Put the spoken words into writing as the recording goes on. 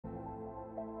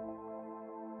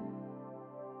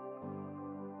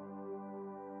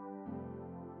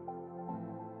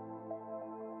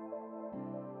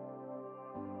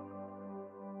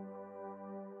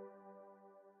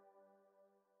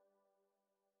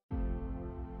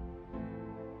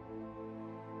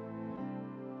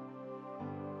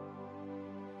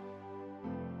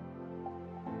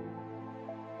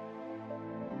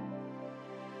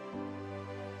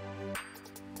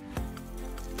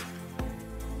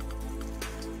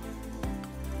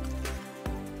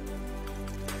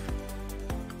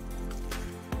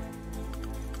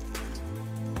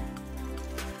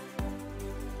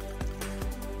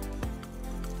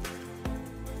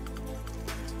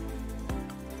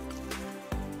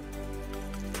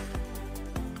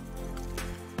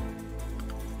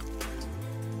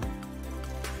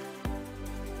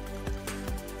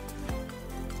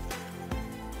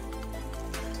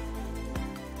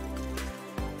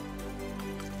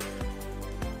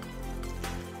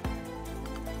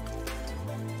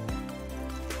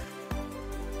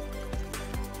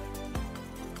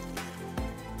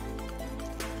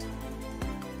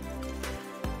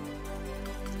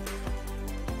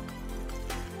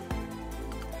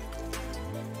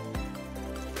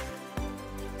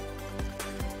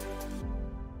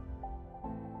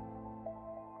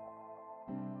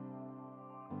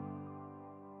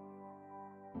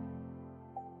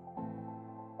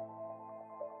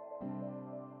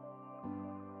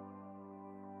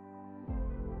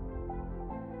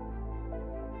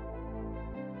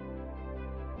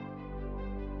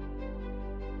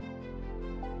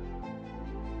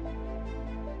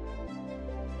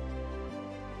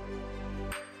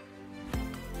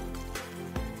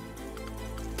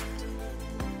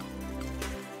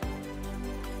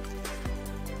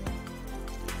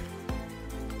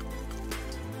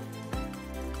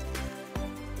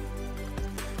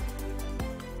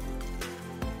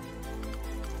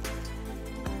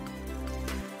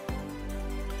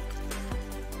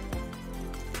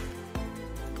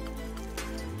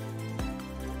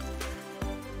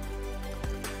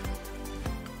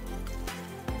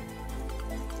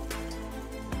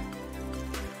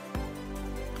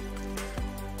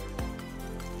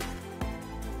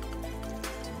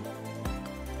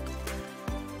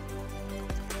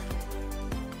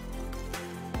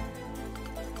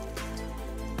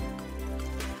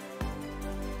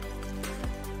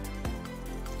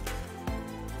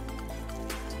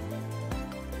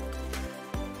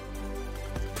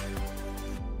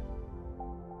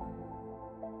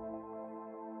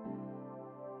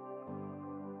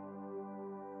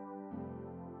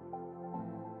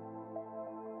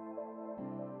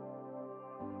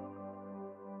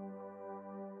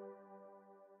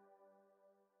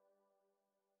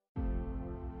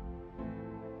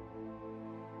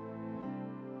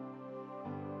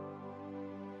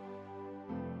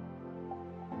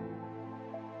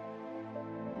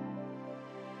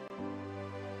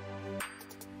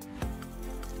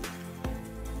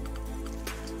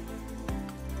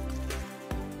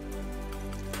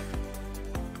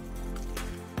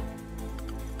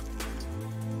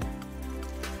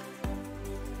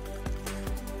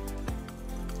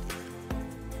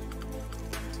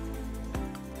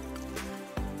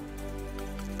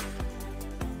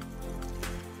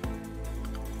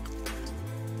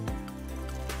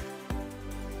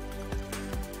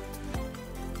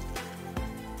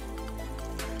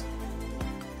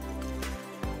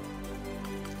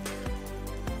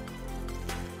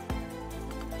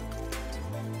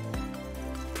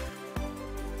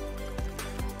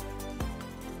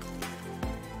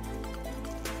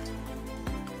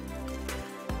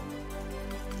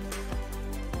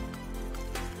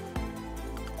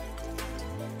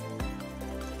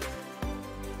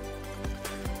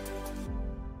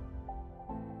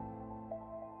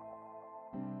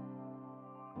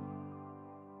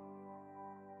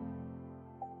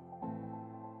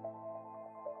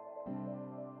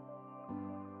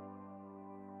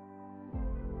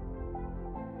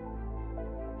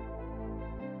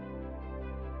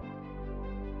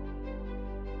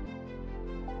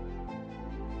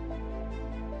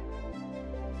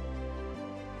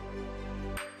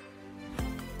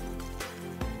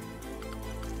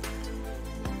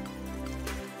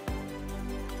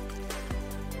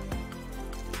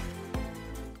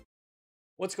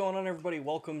What's going on, everybody?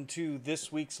 Welcome to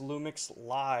this week's Lumix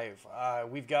Live.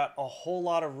 We've got a whole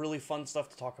lot of really fun stuff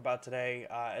to talk about today.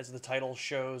 As the title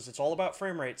shows, it's all about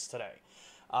frame rates today.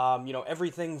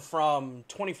 Everything from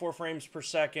 24 frames per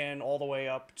second all the way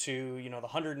up to, the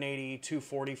 180,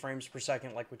 240 frames per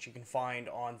second, like what you can find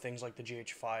on things like the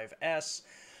GH5S.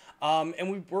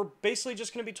 We're basically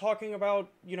just going to be talking about,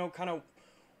 kind of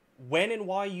when and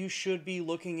why you should be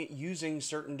looking at using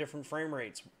certain different frame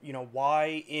rates.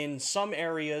 Why in some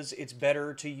areas it's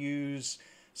better to use,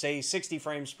 say, 60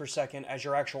 frames per second as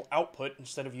your actual output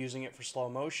instead of using it for slow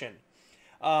motion.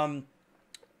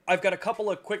 I've got a couple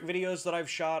of quick videos that I've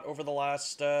shot over the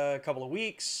last couple of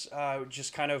weeks,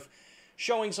 just kind of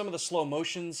showing some of the slow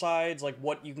motion sides, like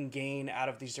what you can gain out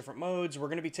of these different modes. We're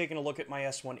going to be taking a look at my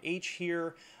S1H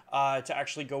here to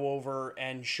actually go over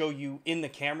and show you in the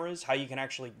cameras how you can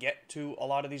actually get to a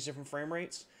lot of these different frame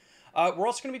rates. We're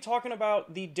also going to be talking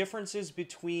about the differences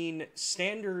between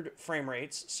standard frame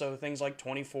rates, so things like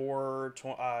 24,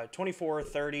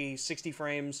 30, 60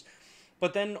 frames,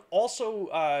 but then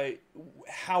also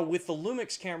how with the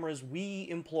LUMIX cameras we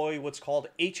employ what's called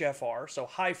HFR, so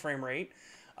high frame rate,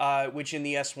 which in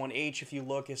the S1H, if you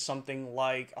look, is something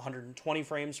like 120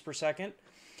 frames per second.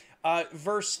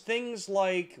 Versus things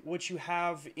like what you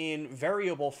have in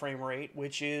variable frame rate,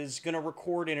 which is going to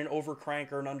record in an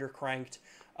overcrank or an undercranked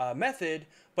method,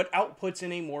 but outputs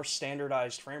in a more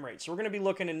standardized frame rate. So we're going to be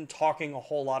looking and talking a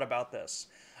whole lot about this.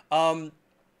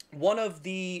 One of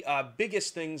the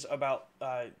biggest things about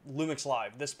LUMIX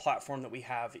Live, this platform that we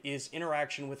have, is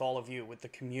interaction with all of you, with the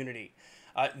community.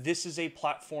 This is a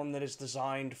platform that is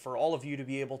designed for all of you to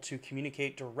be able to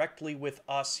communicate directly with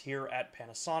us here at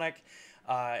Panasonic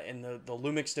in the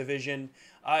LUMIX division,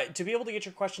 to be able to get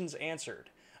your questions answered.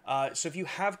 So if you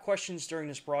have questions during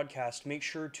this broadcast, make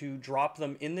sure to drop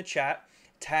them in the chat,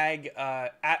 tag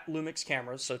at LUMIX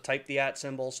cameras, so type the @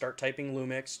 symbol, start typing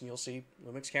LUMIX, and you'll see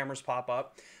LUMIX cameras pop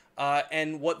up.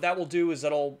 And what that will do is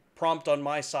that'll prompt on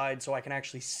my side so I can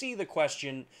actually see the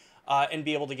question and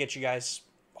be able to get you guys,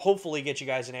 hopefully get you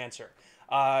guys an answer.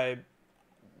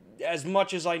 As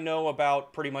much as I know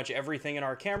about pretty much everything in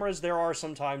our cameras, there are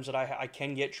some times that I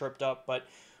can get tripped up, but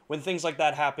when things like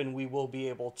that happen, we will be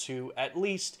able to at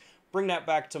least bring that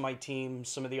back to my team,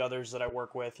 some of the others that I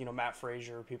work with, Matt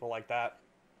Frazier, people like that,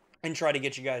 and try to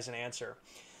get you guys an answer.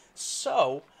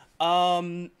 So,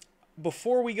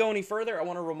 before we go any further, I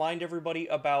want to remind everybody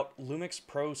about LUMIX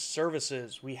Pro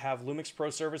Services. We have LUMIX Pro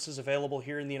Services available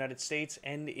here in the United States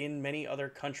and in many other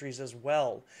countries as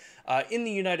well. In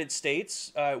the United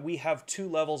States, we have two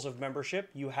levels of membership.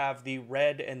 You have the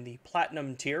Red and the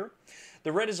Platinum tier.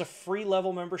 The Red is a free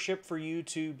level membership for you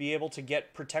to be able to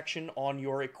get protection on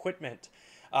your equipment.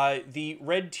 The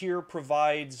Red tier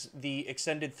provides the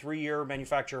extended 3-year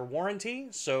manufacturer warranty,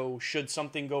 so should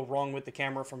something go wrong with the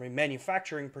camera from a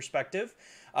manufacturing perspective,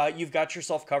 you've got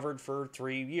yourself covered for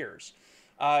 3 years.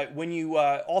 When you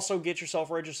also get yourself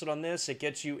registered on this, it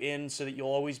gets you in so that you'll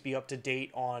always be up to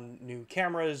date on new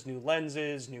cameras, new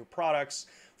lenses, new products,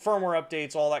 firmware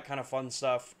updates, all that kind of fun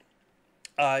stuff,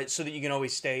 so that you can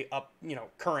always stay up,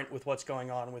 current with what's going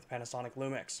on with Panasonic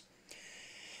LUMIX.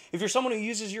 If you're someone who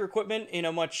uses your equipment in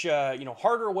a much,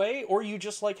 harder way, or you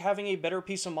just like having a better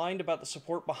peace of mind about the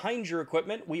support behind your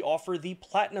equipment, we offer the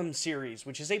Platinum Series,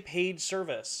 which is a paid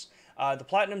service. The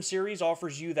Platinum Series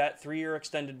offers you that 3-year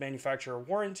extended manufacturer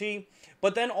warranty,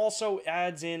 but then also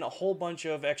adds in a whole bunch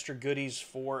of extra goodies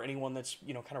for anyone that's,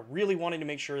 kind of really wanting to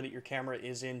make sure that your camera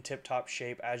is in tip-top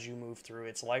shape as you move through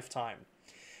its lifetime.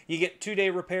 You get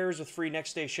 2-day repairs with free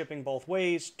next-day shipping both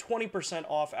ways, 20%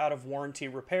 off out-of-warranty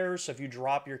repairs, so if you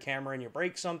drop your camera and you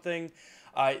break something,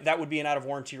 that would be an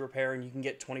out-of-warranty repair, and you can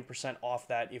get 20% off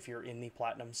that if you're in the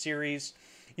Platinum Series.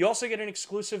 You also get an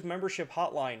exclusive membership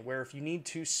hotline, where if you need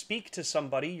to speak to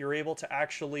somebody, you're able to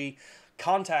actually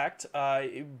contact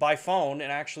by phone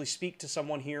and actually speak to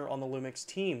someone here on the LUMIX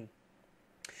team.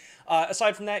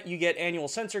 Aside from that, you get annual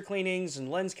sensor cleanings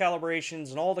and lens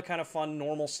calibrations and all the kind of fun,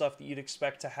 normal stuff that you'd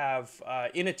expect to have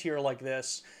in a tier like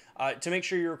this to make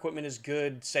sure your equipment is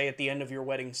good, say, at the end of your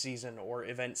wedding season or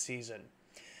event season.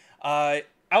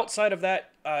 Outside of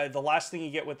that, the last thing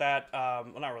you get with that,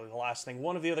 well, not really the last thing,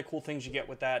 one of the other cool things you get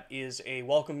with that is a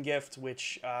welcome gift,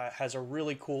 which has a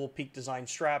really cool Peak Design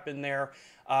strap in there.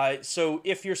 So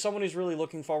if you're someone who's really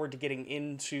looking forward to getting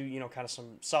into, kind of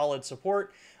some solid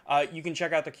support, you can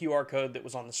check out the QR code that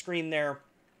was on the screen there,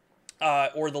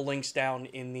 or the links down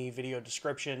in the video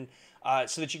description,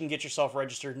 so that you can get yourself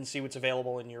registered and see what's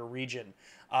available in your region.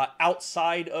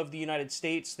 Outside of the United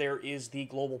States, there is the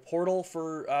global portal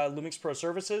for LUMIX Pro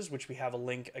Services, which we have a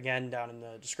link again down in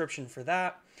the description for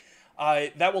that.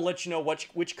 That will let you know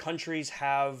which countries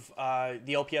have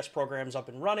the LPS programs up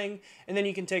and running, and then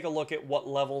you can take a look at what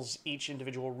levels each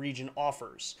individual region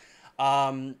offers.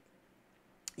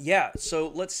 Yeah,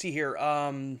 so let's see here.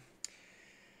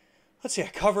 Let's see, I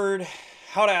covered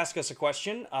how to ask us a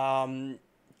question,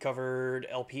 covered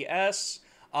LPS.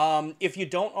 If you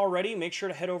don't already, make sure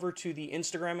to head over to the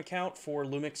Instagram account for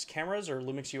Lumix Cameras or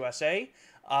Lumix USA.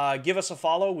 Give us a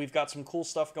follow. We've got some cool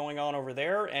stuff going on over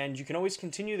there, and you can always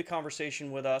continue the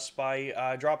conversation with us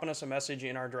by dropping us a message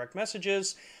in our direct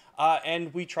messages,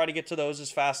 and we try to get to those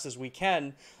as fast as we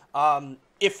can.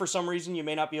 If for some reason you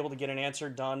may not be able to get an answer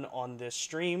done on this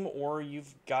stream, or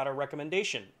you've got a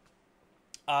recommendation.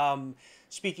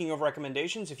 Speaking of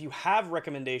recommendations, if you have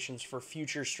recommendations for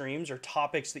future streams or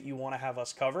topics that you want to have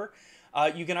us cover,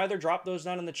 you can either drop those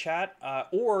down in the chat,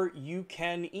 or you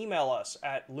can email us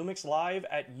at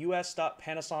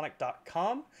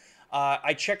lumixlive@us.panasonic.com.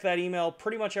 I check that email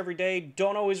pretty much every day.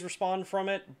 Don't always respond from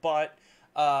it, but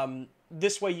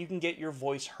this way you can get your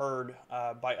voice heard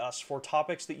by us for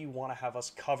topics that you want to have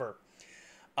us cover.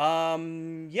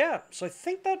 Yeah, so I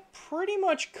think that pretty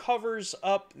much covers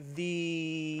up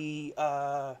the,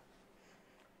 yeah,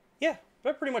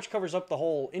 that pretty much covers up the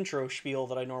whole intro spiel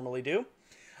that I normally do.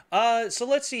 So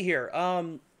let's see here.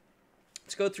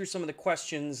 Let's go through some of the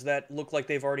questions that look like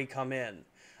they've already come in.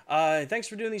 Thanks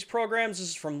for doing these programs. This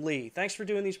is from Lee. Thanks for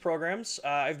doing these programs.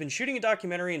 I've been shooting a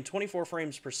documentary in 24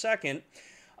 frames per second.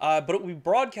 But it will be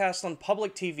broadcast on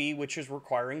public TV, which is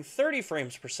requiring 30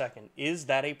 frames per second. Is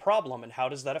that a problem, and how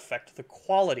does that affect the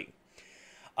quality?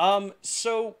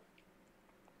 So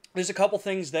there's a couple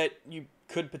things that you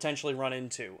could potentially run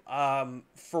into.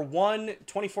 For one,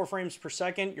 24 frames per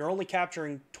second, you're only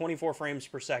capturing 24 frames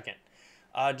per second.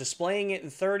 Displaying it in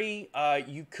 30,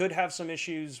 you could have some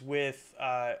issues with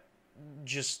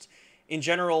just in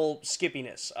general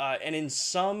skippiness, and in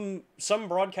some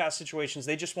broadcast situations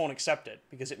they just won't accept it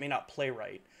because it may not play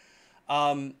right.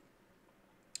 One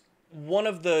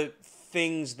of the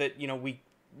things that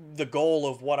the goal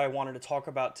of what I wanted to talk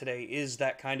about today is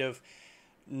that kind of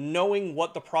knowing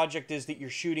what the project is that you're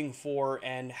shooting for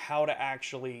and how to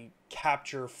actually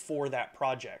capture for that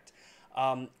project.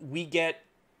 We get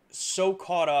so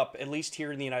caught up, at least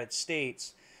here in the United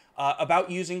States,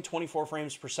 about using 24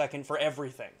 frames per second for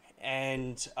everything.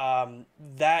 And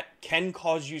that can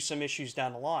cause you some issues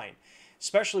down the line,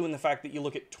 especially when the fact that you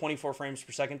look at 24 frames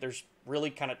per second, there's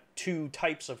really kind of two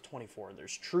types of 24.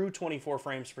 There's true 24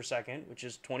 frames per second, which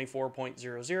is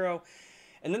 24.00,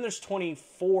 and then there's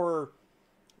 24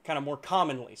 kind of more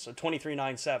commonly, so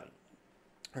 23.97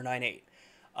 or 98.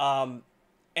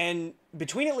 And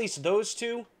between at least those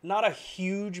two, not a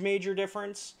huge major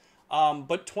difference.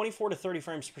 But 24 to 30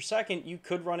 frames per second, you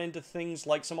could run into things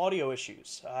like some audio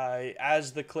issues.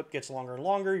 As the clip gets longer and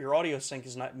longer, your audio sync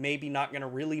is maybe not going to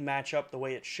really match up the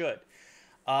way it should.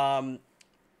 And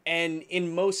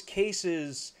in most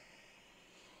cases,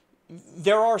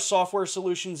 there are software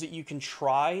solutions that you can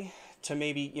try to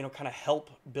maybe, kind of help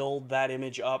build that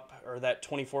image up or that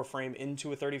 24 frame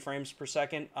into a 30 frames per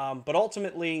second. But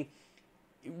ultimately,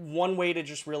 one way to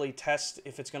just really test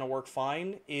if it's going to work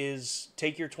fine is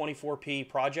take your 24p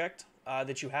project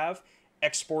that you have,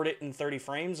 export it in 30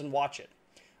 frames, and watch it.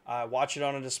 Watch it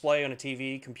on a display, on a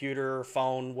TV, computer,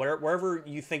 phone, wherever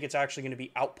you think it's actually going to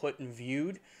be output and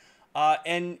viewed,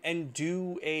 and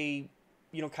do a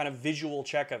kind of visual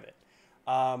check of it.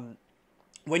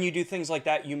 When you do things like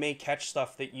that, you may catch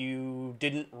stuff that you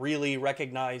didn't really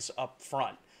recognize up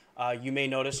front. You may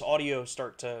notice audio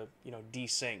start to,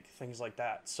 desync, things like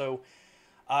that. So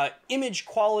image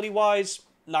quality-wise,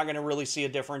 not going to really see a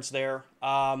difference there.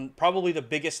 Probably the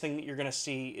biggest thing that you're going to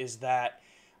see is that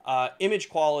image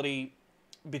quality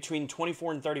between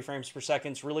 24 and 30 frames per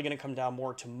second is really going to come down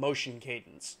more to motion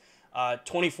cadence.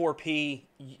 24p,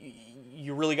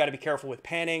 you really got to be careful with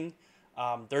panning.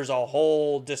 There's a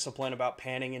whole discipline about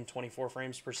panning in 24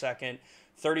 frames per second.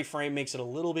 30 frame makes it a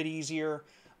little bit easier.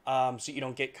 So you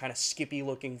don't get kind of skippy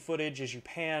looking footage as you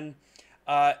pan.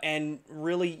 And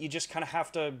really, you just kind of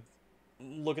have to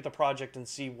look at the project and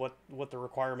see what the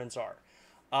requirements are.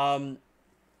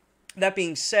 That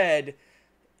being said,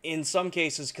 in some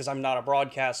cases, because I'm not a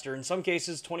broadcaster, in some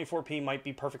cases 24p might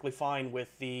be perfectly fine with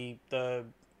the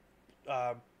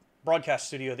broadcast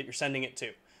studio that you're sending it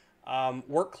to.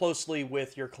 Work closely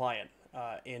with your client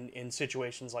in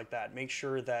situations like that. Make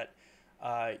sure that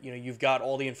you've got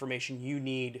all the information you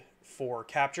need for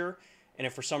capture, and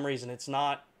if for some reason it's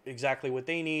not exactly what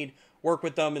they need, work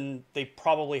with them, and they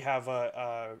probably have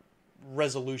a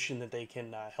resolution that they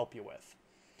can help you with.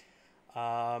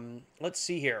 Let's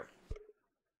see here.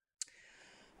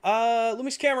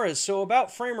 Lumix cameras. So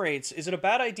about frame rates, is it a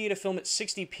bad idea to film at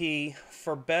 60p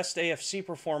for best AFC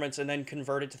performance and then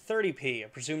convert it to 30p? I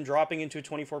presume dropping into a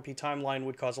 24p timeline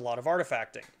would cause a lot of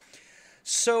artifacting.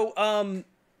 So,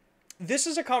 this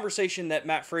is a conversation that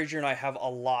Matt Frazier and I have a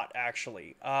lot,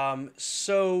 actually.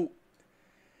 So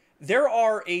there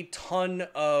are a ton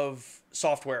of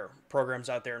software programs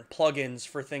out there and plugins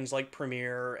for things like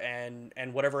Premiere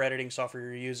and whatever editing software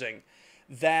you're using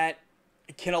that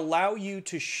can allow you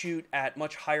to shoot at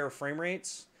much higher frame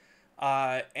rates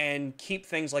and keep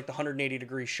things like the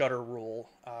 180-degree shutter rule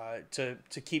to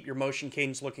keep your motion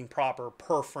cadence looking proper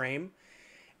per frame,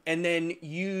 and then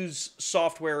use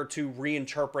software to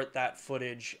reinterpret that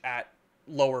footage at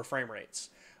lower frame rates.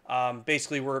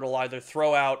 Basically, where it'll either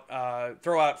throw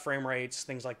out frame rates,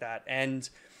 things like that, and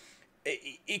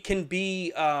it can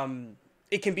be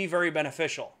very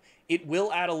beneficial. It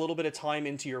will add a little bit of time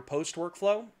into your post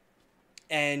workflow.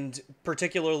 And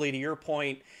particularly to your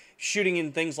point, shooting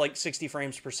in things like 60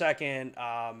 frames per second,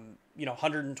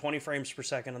 120 frames per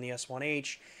second on the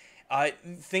S1H,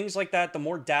 things like that, the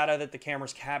more data that the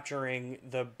camera's capturing,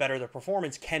 the better the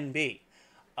performance can be.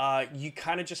 You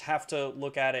kind of just have to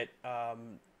look at it,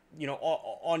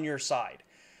 on your side.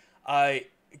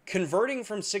 Converting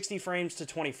from 60 frames to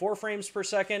 24 frames per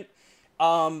second,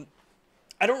 I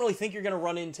don't really think you're going to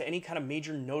run into any kind of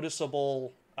major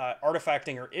noticeable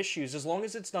artifacting or issues as long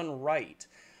as it's done right.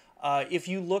 If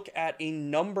you look at a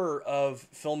number of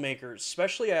filmmakers,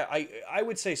 especially I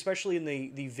would say especially in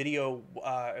the video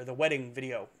or the wedding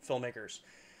video filmmakers,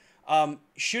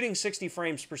 shooting 60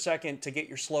 frames per second to get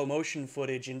your slow motion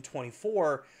footage in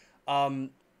 24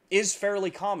 is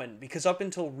fairly common, because up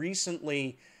until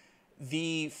recently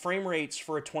the frame rates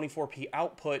for a 24p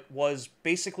output was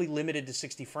basically limited to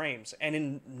 60 frames, and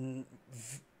in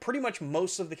pretty much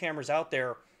most of the cameras out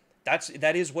there,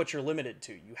 that is what you're limited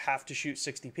to. You have to shoot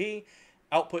 60p,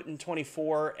 output in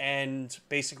 24, and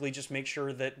basically just make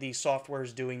sure that the software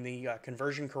is doing the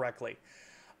conversion correctly.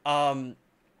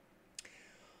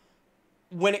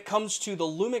 When it comes to the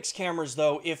Lumix cameras,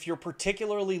 though, if you're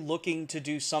particularly looking to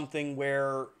do something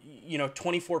where,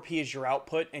 24p is your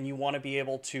output and you want to be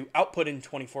able to output in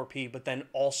 24p, but then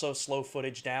also slow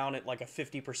footage down at like a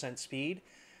 50% speed,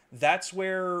 that's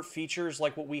where features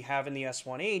like what we have in the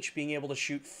S1H, being able to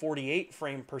shoot 48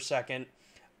 frame per second,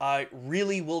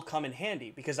 really will come in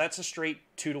handy, because that's a straight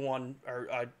 2-to-1 or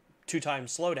 2x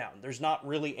slowdown. There's not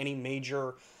really any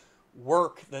major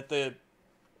work that the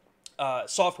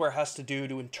software has to do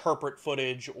to interpret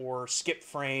footage or skip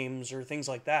frames or things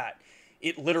like that.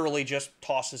 It literally just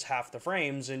tosses half the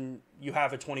frames and you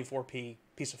have a 24p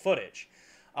piece of footage.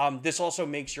 This also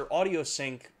makes your audio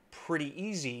sync pretty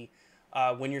easy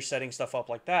when you're setting stuff up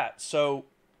like that. So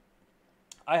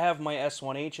I have my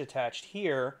S1H attached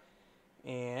here,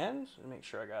 and make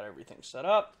sure I got everything set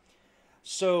up.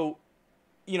 So,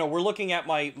 we're looking at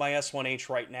my S1H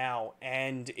right now,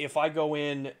 and if I go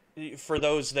in, for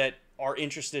those that are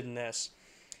interested in this,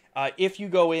 if you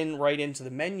go in right into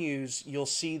the menus, you'll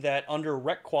see that under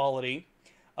rec quality,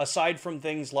 aside from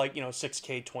things like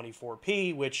 6K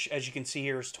 24p, which as you can see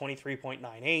here is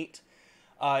 23.98,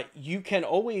 you can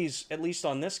always, at least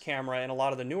on this camera and a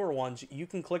lot of the newer ones, you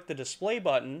can click the display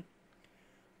button,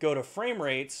 go to frame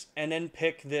rates, and then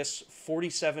pick this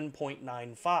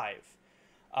 47.95.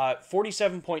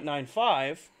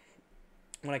 47.95,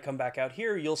 when I come back out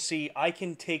here, you'll see I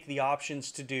can take the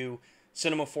options to do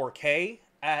Cinema 4K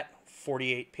at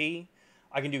 48p.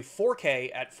 I can do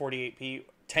 4K at 48p,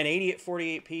 1080 at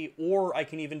 48p, or I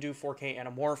can even do 4K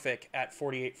anamorphic at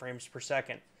 48 frames per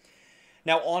second.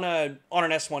 Now, on an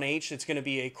S1H, it's going to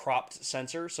be a cropped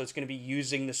sensor, so it's going to be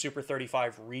using the Super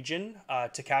 35 region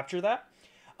to capture that.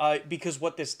 Because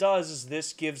what this does is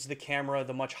this gives the camera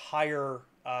the much higher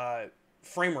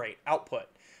frame rate output,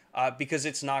 because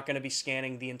it's not going to be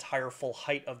scanning the entire full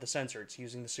height of the sensor. It's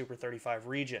using the Super 35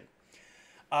 region.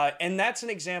 And that's an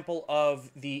example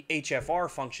of the HFR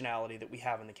functionality that we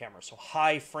have in the camera, so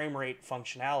high frame rate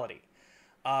functionality.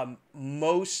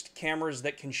 Most cameras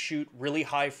that can shoot really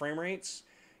high frame rates,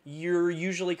 you're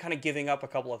usually kind of giving up a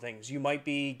couple of things. You might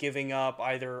be giving up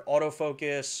either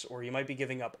autofocus, or you might be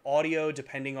giving up audio,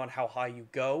 depending on how high you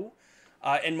go.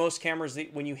 And most cameras,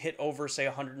 when you hit over, say,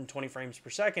 120 frames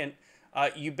per second,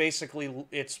 you basically,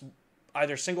 it's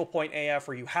either single point AF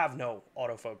or you have no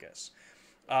autofocus.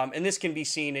 And this can be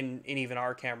seen in even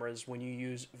our cameras when you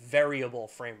use variable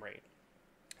frame rate.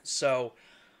 So,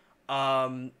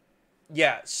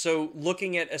 yeah, so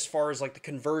looking at as far as like the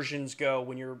conversions go,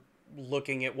 when you're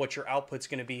looking at what your output's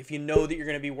going to be, if you know that you're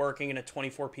going to be working in a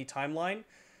 24p timeline,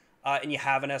 and you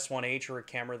have an S1H or a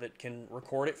camera that can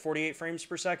record at 48 frames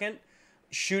per second,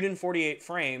 shoot in 48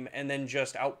 frame and then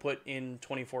just output in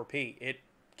 24p. It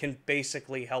can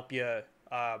basically help you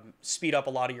speed up a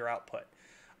lot of your output.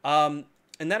 And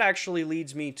that actually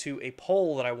leads me to a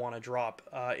poll that I want to drop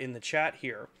in the chat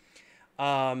here.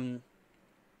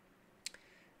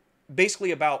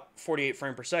 Basically about 48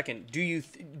 frame per second. Do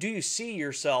you see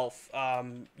yourself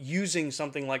using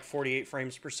something like 48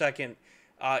 frames per second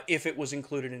if it was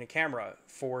included in a camera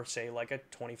for, say, like a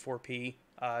 24p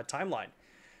timeline?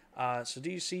 So do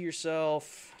you see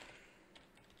yourself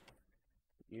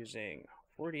using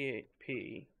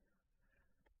 48p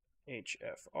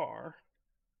HFR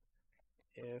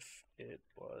if it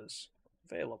was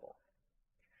available?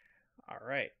 All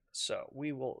right, so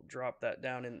we will drop that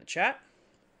down in the chat.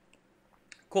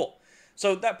 Cool.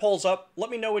 So that poll's up. Let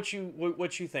me know what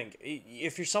you think.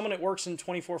 If you're someone that works in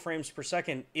 24 frames per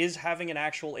second, is having an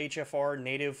actual HFR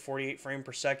native 48 frame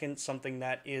per second something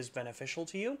that is beneficial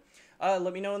to you?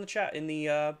 Let me know in the chat, in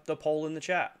the poll in the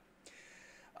chat.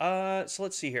 So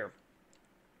let's see here.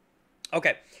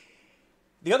 Okay.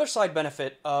 The other side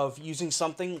benefit of using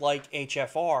something like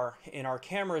HFR in our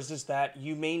cameras is that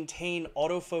you maintain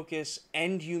autofocus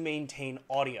and you maintain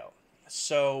audio.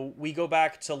 So we go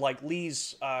back to like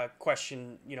Lee's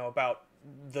question, you know, about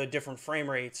the different frame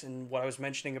rates and what I was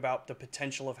mentioning about the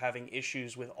potential of having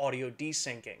issues with audio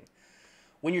desyncing.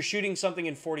 When you're shooting something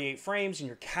in 48 frames and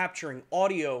you're capturing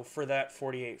audio for that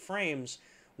 48 frames,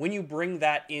 when you bring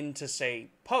that into, say,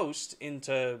 post,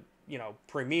 into, you know,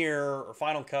 Premiere or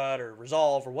Final Cut or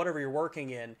Resolve or whatever you're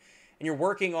working in, and you're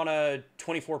working on a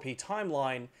 24p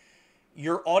timeline,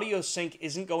 your audio sync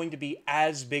isn't going to be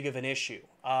as big of an issue.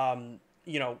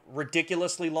 You know,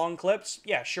 ridiculously long clips,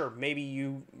 yeah, sure, maybe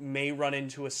you may run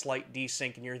into a slight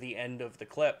desync near the end of the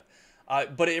clip,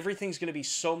 but everything's going to be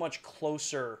so much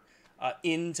closer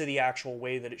into the actual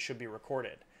way that it should be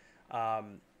recorded.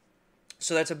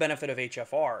 So that's a benefit of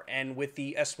HFR. And with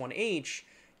the S1H,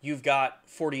 you've got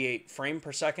 48 frame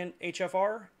per second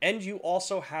HFR, and you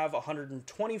also have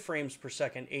 120 frames per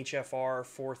second HFR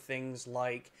for things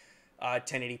like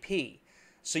 1080p.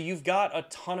 So you've got a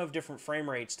ton of different frame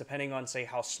rates depending on, say,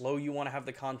 how slow you want to have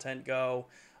the content go,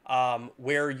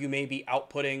 where you may be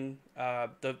outputting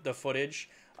the footage.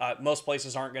 Most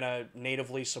places aren't going to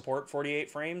natively support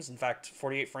 48 frames. In fact,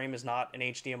 48 frame is not an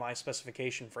HDMI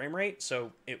specification frame rate,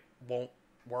 so it won't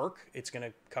work. It's going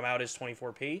to come out as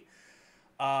 24p.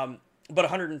 But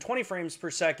 120 frames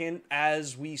per second,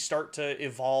 as we start to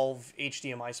evolve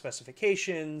HDMI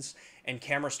specifications and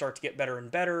cameras start to get better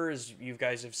and better, as you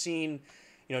guys have seen,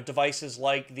 you know, devices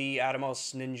like the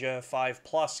Atomos Ninja 5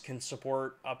 Plus can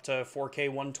support up to 4K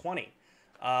 120,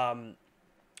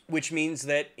 which means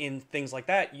that in things like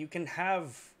that, you can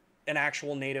have an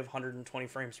actual native 120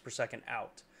 frames per second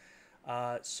out.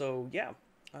 So yeah,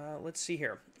 let's see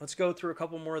here. Let's go through a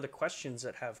couple more of the questions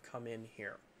that have come in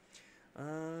here.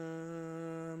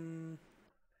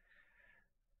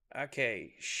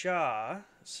 Okay, Shah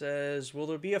says, will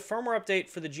there be a firmware update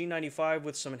for the G95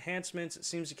 with some enhancements? It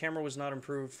seems the camera was not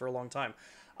improved for a long time.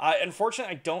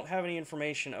 Unfortunately, I don't have any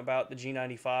information about the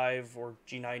G95 or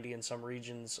G90 in some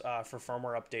regions for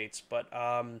firmware updates. But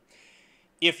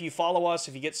if you follow us,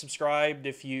 if you get subscribed,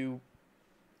 if you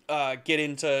get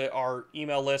into our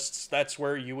email lists, that's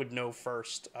where you would know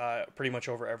first, pretty much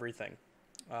over everything.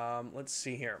 Let's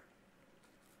see here.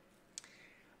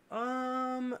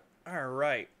 All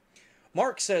right.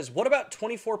 Mark says, what about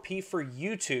 24p for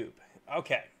YouTube?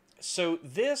 Okay, so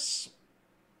this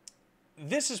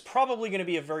is probably going to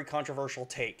be a very controversial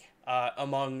take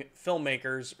among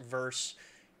filmmakers versus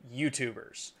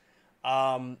YouTubers.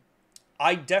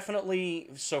 I definitely,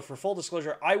 so for full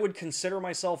disclosure, I would consider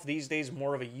myself these days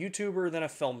more of a YouTuber than a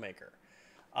filmmaker.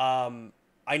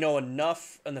 I know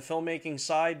enough on the filmmaking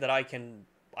side that I can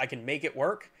make it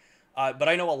work. But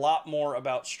I know a lot more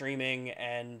about streaming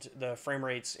and the frame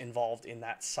rates involved in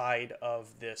that side of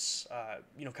this,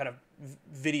 you know, kind of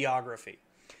videography.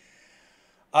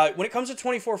 When it comes to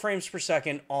 24 frames per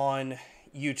second on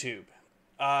YouTube,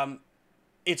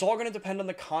 it's all going to depend on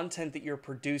the content that you're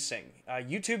producing.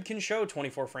 YouTube can show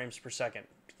 24 frames per second.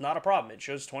 It's not a problem. It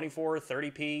shows 24,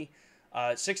 30p,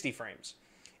 60 frames.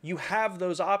 You have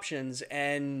those options,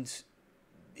 and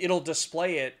it'll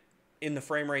display it in the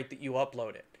frame rate that you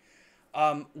upload it.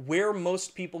 Where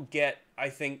most people I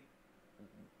think,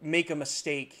 make a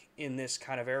mistake in this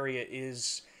kind of area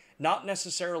is not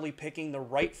necessarily picking the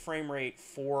right frame rate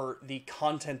for the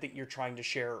content that you're trying to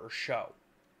share or show.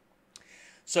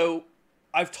 So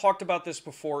I've talked about this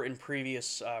before in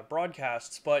previous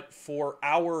broadcasts, but for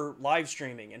our live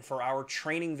streaming and for our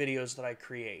training videos that I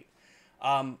create,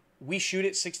 we shoot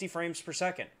at 60 frames per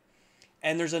second.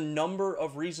 And there's a number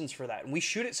of reasons for that. And we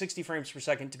shoot at 60 frames per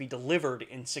second to be delivered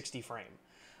in 60 frame.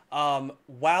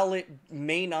 While it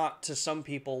may not, to some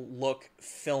people, look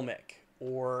filmic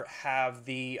or have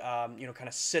the, kind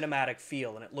of cinematic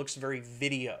feel, and it looks very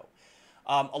video,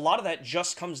 a lot of that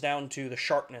just comes down to the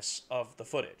sharpness of the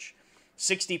footage.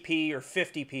 60p or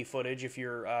 50p footage, if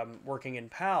you're working in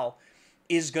PAL,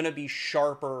 is going to be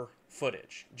sharper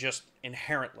footage, just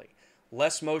inherently.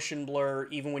 Less motion blur,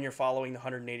 even when you're following the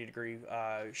 180-degree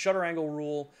shutter angle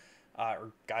rule,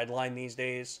 or guideline these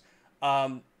days.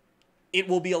 It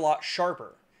will be a lot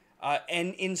sharper.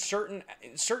 And in certain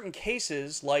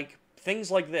cases, like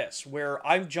things like this, where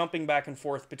I'm jumping back and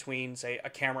forth between, say, a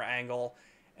camera angle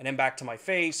and then back to my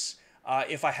face,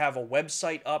 if I have a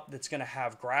website up that's going to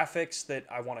have graphics that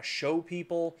I want to show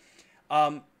people,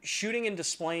 shooting and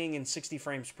displaying in 60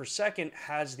 frames per second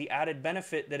has the added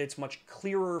benefit that it's much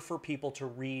clearer for people to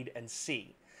read and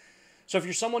see. So if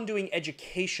you're someone doing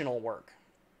educational work,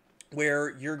 where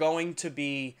you're going to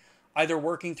be either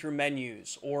working through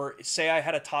menus, or say I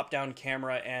had a top-down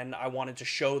camera and I wanted to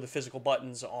show the physical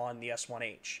buttons on the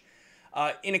S1H.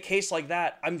 In a case like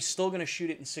that, I'm still going to shoot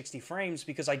it in 60 frames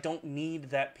because I don't need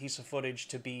that piece of footage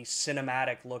to be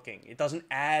cinematic looking. It doesn't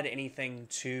add anything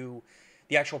to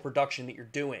the actual production that you're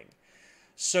doing.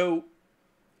 So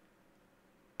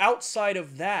outside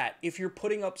of that, if you're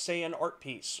putting up, say, an art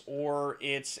piece, or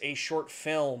it's a short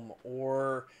film,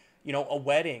 or a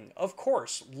wedding, of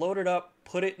course, load it up,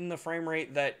 put it in the frame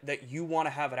rate that you want to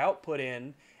have it output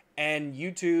in, and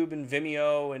YouTube and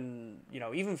Vimeo and,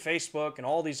 even Facebook and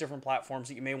all these different platforms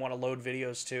that you may want to load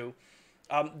videos to,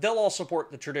 they'll all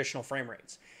support the traditional frame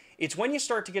rates. It's when you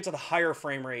start to get to the higher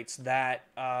frame rates that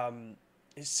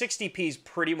 60p is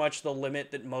pretty much the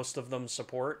limit that most of them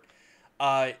support.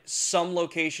 Some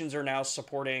locations are now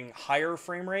supporting higher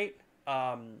frame rate.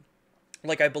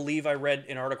 Like I believe I read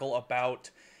an article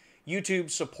about YouTube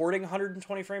supporting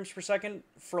 120 frames per second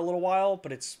for a little while,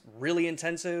 but it's really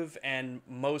intensive and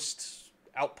most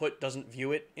output doesn't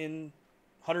view it in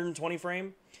 120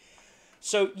 frame.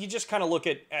 So you just kind of look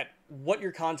at what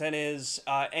your content is,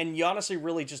 and you honestly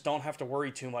really just don't have to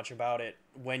worry too much about it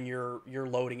when you're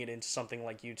loading it into something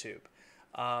like YouTube.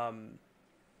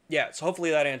 Yeah, so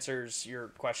hopefully that answers your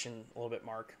question a little bit,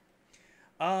 Mark.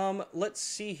 Let's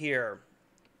see here.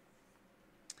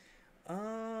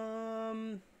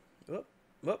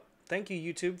 Thank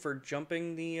you, YouTube, for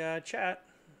jumping the chat.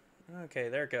 Okay,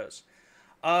 there it goes.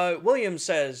 William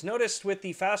says, noticed with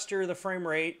the faster the frame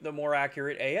rate, the more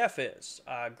accurate AF is.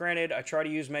 Granted, I try to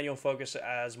use manual focus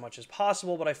as much as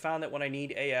possible, but I found that when I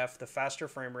need AF, the faster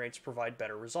frame rates provide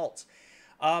better results.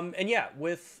 And yeah,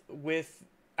 with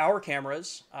our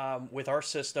cameras, with our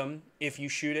system, if you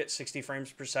shoot at 60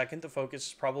 frames per second, the focus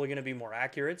is probably going to be more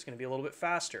accurate. It's going to be a little bit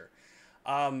faster.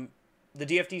 The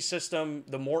DFD system,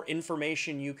 the more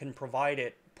information you can provide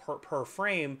it per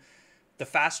frame, the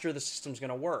faster the system's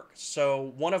going to work.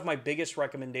 So one of my biggest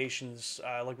recommendations,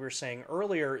 like we were saying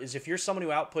earlier, is if you're someone who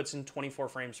outputs in 24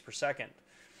 frames per second,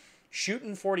 shoot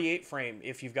in 48 frame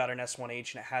if you've got an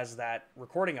S1H and it has that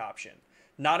recording option.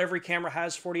 Not every camera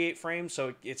has 48 frames,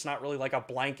 so it's not really like a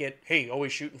blanket, hey,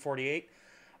 always shoot in 48.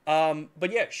 But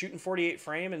yeah, shoot in 48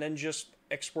 frame and then just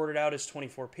export it out as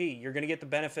 24p. You're going to get the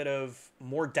benefit of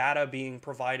more data being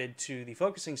provided to the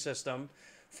focusing system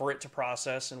for it to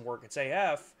process and work its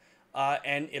AF,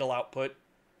 and it'll output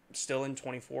still in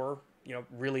 24,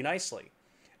 really nicely.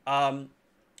 When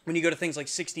you go to things like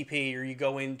 60p or you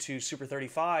go into Super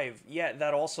 35, yeah,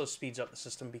 that also speeds up the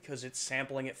system because it's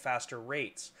sampling at faster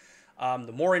rates.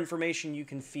 The more information you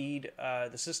can feed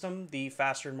the system, the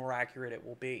faster and more accurate it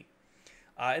will be.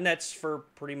 And that's for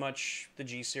pretty much the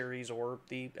G series or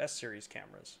the S series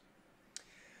cameras.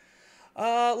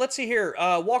 Let's see here.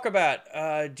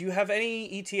 Walkabout, do you have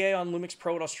any ETA on Lumix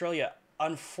Pro in Australia?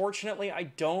 Unfortunately, I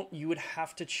don't. You would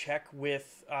have to check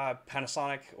with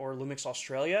Panasonic or Lumix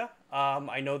Australia.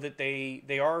 I know that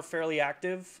they are fairly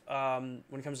active when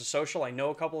it comes to social. I know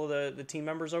a couple of the team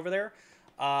members over there.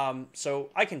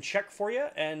 So I can check for you,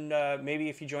 and maybe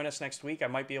if you join us next week, I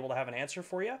might be able to have an answer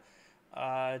for you.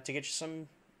 To get you some,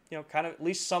 kind of at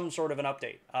least some sort of an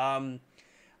update.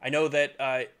 I know that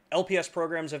LPS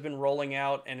programs have been rolling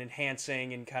out and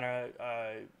enhancing and kind of,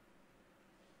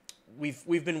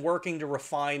 we've been working to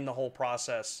refine the whole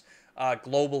process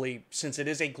globally, since it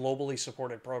is a globally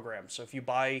supported program. So if you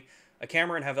buy a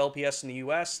camera and have LPS in the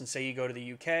US and say you go to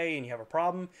the UK and you have a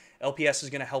problem, LPS is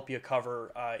going to help you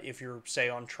cover if you're, say,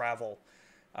 on travel.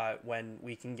 When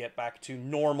we can get back to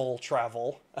normal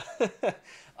travel,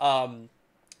 to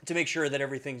make sure that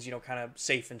everything's, kind of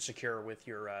safe and secure with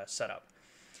your setup.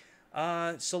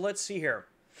 So let's see here.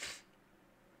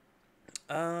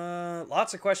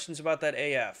 Lots of questions about that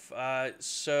AF.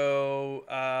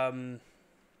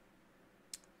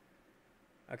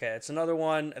 Okay, it's another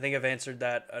one. I think I've answered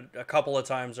that a couple of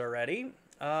times already.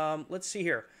 Let's see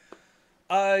here.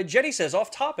 Jetty says,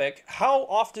 off topic, how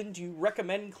often do you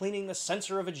recommend cleaning the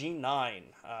sensor of a G9?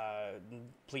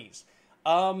 Please.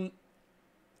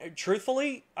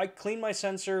 Truthfully, I clean my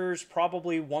sensors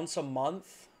probably once a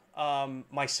month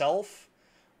myself.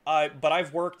 But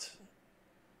I've worked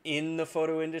in the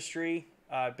photo industry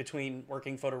between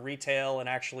working photo retail and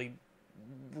actually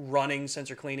running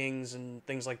sensor cleanings and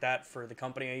things like that for the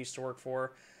company I used to work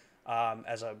for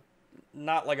as a,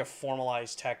 not like a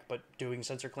formalized tech, but doing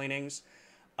sensor cleanings.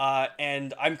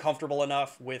 And I'm comfortable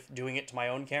enough with doing it to my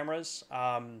own cameras.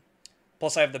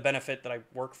 Plus I have the benefit that I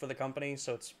work for the company,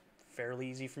 so it's fairly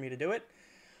easy for me to do it.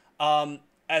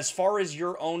 As far as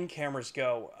your own cameras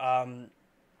go,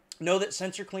 know that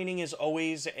sensor cleaning is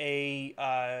always a,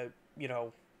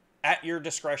 at your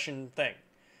discretion thing.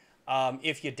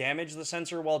 If you damage the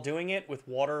sensor while doing it with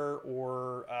water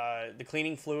or the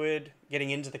cleaning fluid getting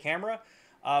into the camera,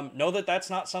 know that that's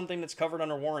not something that's covered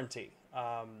under warranty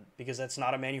because that's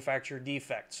not a manufacturer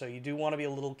defect. So you do want to be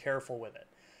a little careful with it.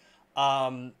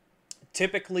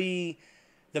 Typically,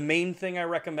 the main thing I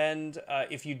recommend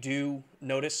if you do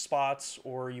notice spots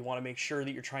or you want to make sure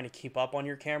that you're trying to keep up on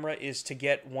your camera is to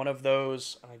get one of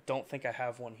those. I don't think I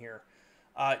have one here.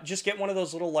 Just get one of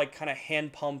those little like kind of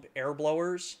hand pump air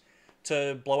blowers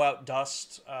to blow out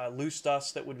dust, loose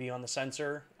dust that would be on the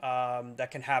sensor.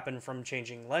 That can happen from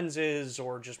changing lenses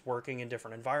or just working in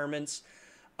different environments.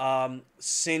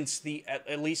 Since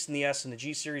at least in the S and the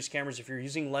G series cameras, if you're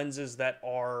using lenses that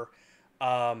are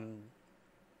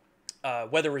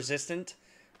weather resistant,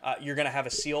 you're going to have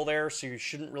a seal there, so you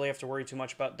shouldn't really have to worry too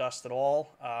much about dust at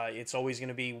all. It's always going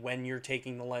to be when you're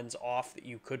taking the lens off that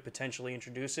you could potentially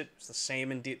introduce it. It's the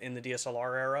same in the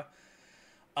DSLR era.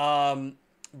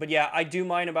 But yeah, I do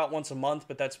mine about once a month,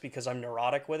 but that's because I'm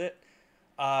neurotic with it.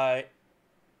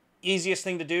 Easiest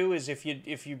thing to do is if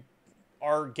you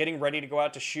are getting ready to go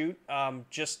out to shoot,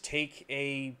 just take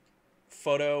a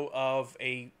photo of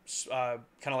a kind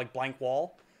of like blank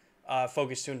wall.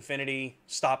 Focus to infinity,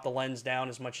 stop the lens down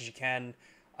as much as you can,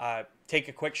 take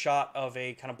a quick shot of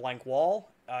a kind of blank wall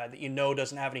that you know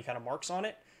doesn't have any kind of marks on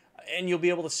it, and you'll be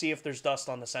able to see if there's dust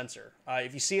on the sensor.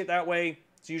 If you see it that way,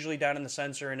 it's usually down in the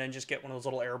sensor, and then just get one of those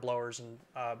little air blowers and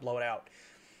blow it out.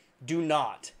 Do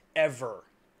not ever,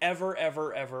 ever,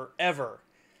 ever, ever, ever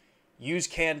use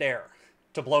canned air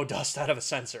to blow dust out of a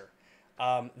sensor.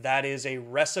 That is a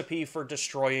recipe for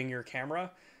destroying your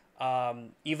camera.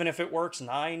 Even if it works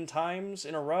 9 times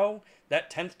in a row,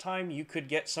 that 10th time you could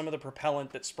get some of the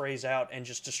propellant that sprays out and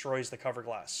just destroys the cover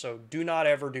glass. So do not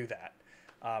ever do that.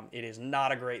 It is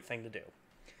not a great thing to do.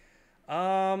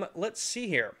 Let's see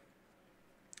here.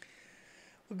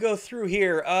 We'll go through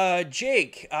here.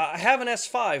 Jake, I have an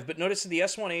S5, but notice that the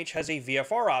S1H has a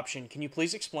VFR option. Can you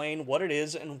please explain what it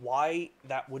is and why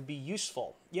that would be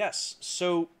useful? Yes,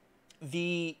 so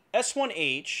the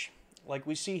S1H, like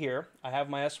we see here, I have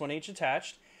my S1H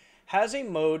attached, has a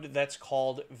mode that's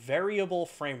called variable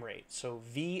frame rate, so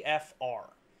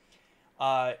VFR.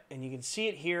 And you can see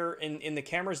it here in the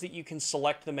cameras that you can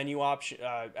select the menu option,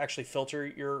 actually filter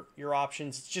your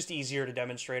options. It's just easier to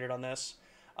demonstrate it on this.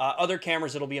 Other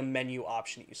cameras, it'll be a menu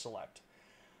option that you select.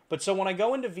 But so when I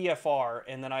go into VFR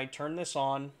and then I turn this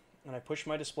on and I push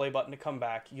my display button to come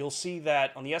back, you'll see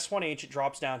that on the S1H it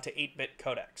drops down to 8-bit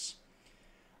codecs.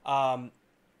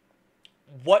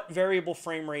 What variable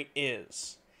frame rate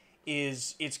is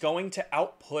it's going to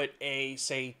output a,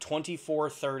 say, 24,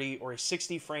 30, or a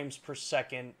 60 frames per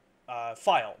second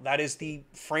file. That is the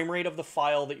frame rate of the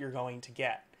file that you're going to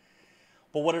get.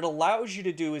 But what it allows you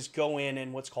to do is go in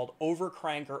and what's called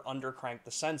overcrank or undercrank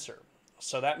the sensor.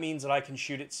 So that means that I can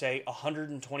shoot at, say,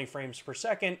 120 frames per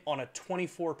second on a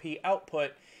 24p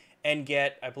output and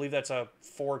get, I believe that's a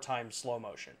 4 times slow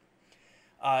motion.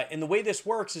 And the way this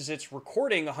works is it's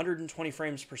recording 120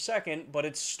 frames per second, but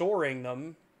it's storing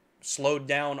them slowed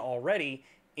down already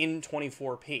in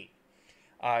 24p,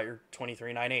 or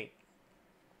 2398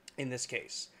 in this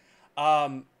case.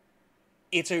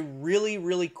 It's a really,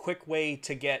 really quick way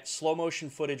to get slow motion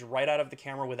footage right out of the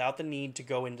camera without the need to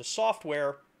go into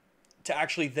software to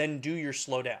actually then do your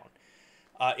slowdown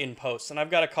in post. And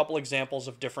I've got a couple examples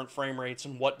of different frame rates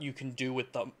and what you can do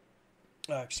with them,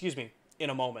 in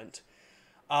a moment.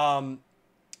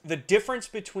 The difference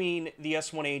between the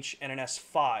S1H and an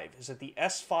S5 is that the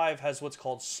S5 has what's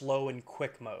called slow and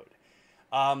quick mode.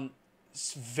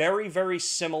 It's very, very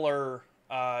similar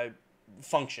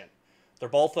function. They're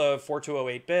both a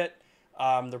 4208-bit.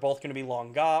 They're both going to be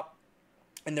long GOP.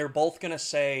 and they're both going to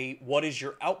say what is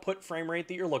your output frame rate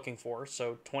that you're looking for,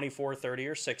 so 24, 30,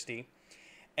 or 60.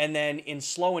 And then in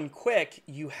slow and quick,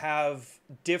 you have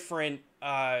different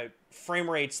frame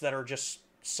rates that are just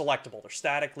selectable. They're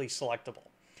statically selectable.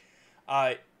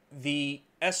 The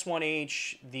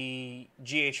S1H, the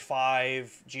GH5,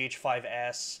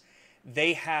 GH5S,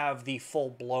 they have the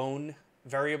full-blown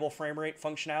variable frame rate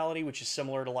functionality, which is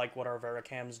similar to like what our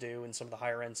Vericams do in some of the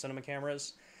higher-end cinema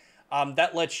cameras.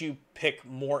 That lets you pick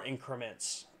more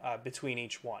increments between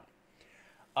each one.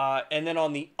 And then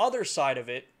on the other side of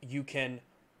it, you can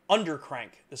undercrank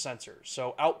the sensor.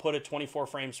 So output at 24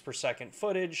 frames per second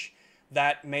footage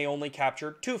that may only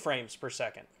capture 2 frames per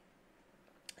second.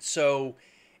 So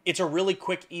it's a really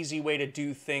quick, easy way to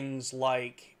do things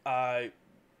like,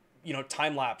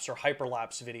 time-lapse or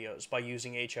hyperlapse videos by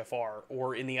using HFR,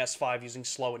 or in the S5 using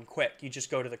slow and quick. You just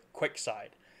go to the quick side.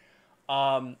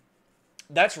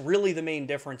 That's really the main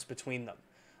difference between them.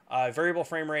 Variable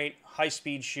frame rate,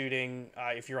 high-speed shooting,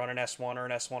 if you're on an S1 or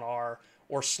an S1R,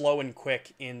 or slow and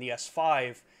quick in the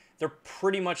S5, they're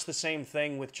pretty much the same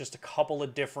thing with just a couple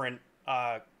of different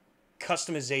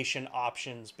customization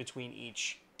options between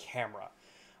each camera.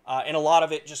 And a lot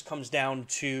of it just comes down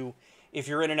to, if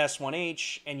you're in an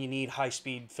S1H and you need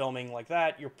high-speed filming like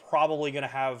that, you're probably going to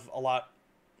have a lot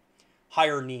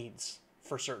higher needs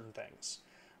for certain things.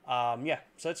 So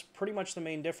that's pretty much the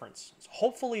main difference. So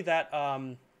hopefully that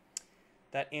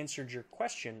that answered your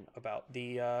question about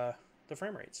the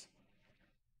frame rates.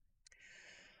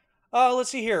 Let's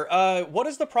see here. What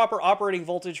is the proper operating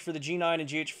voltage for the G9 and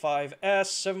GH5S,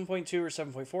 7.2 or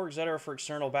 7.4, etc. for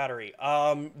external battery?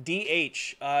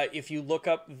 DH, if you look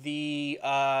up the,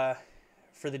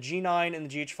 for the G9 and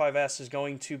the GH5S is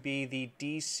going to be the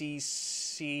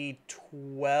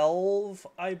DCC12,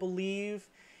 I believe,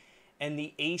 and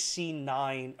the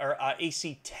AC9, or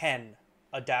AC10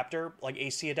 adapter, like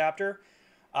AC adapter.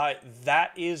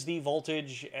 That is the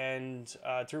voltage and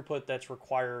throughput that's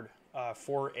required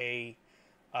for a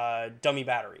dummy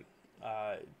battery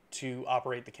to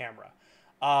operate the camera.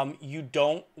 You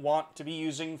don't want to be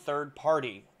using third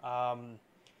party.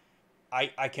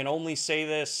 I can only say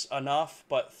this enough,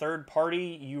 but third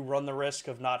party, you run the risk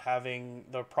of not having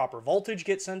the proper voltage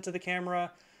get sent to the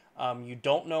camera. You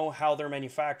don't know how they're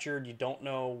manufactured. You don't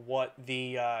know what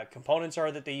the components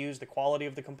are that they use, the quality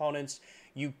of the components.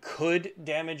 You could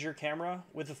damage your camera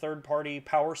with a third party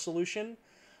power solution.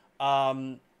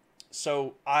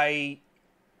 So I'm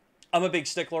a big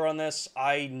stickler on this.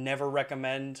 I never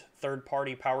recommend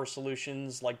third-party power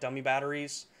solutions like dummy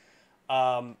batteries.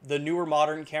 The newer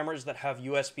modern cameras that have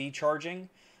USB charging,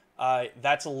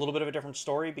 that's a little bit of a different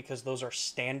story because those are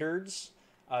standards.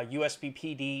 USB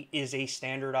PD is a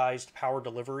standardized power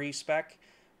delivery spec.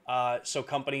 So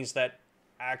companies that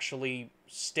actually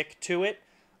stick to it,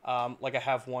 like I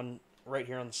have one right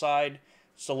here on the side,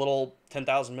 it's a little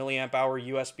 10,000 milliamp hour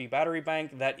USB battery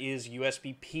bank that is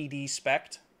USB PD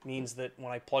spec'd. Means that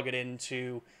when I plug it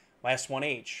into my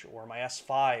S1H or my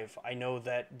S5, I know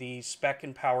that the spec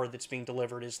and power that's being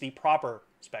delivered is the proper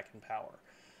spec and power.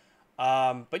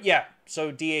 But yeah,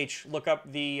 so DH, look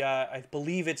up the, I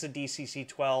believe it's a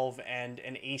DCC12 and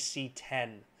an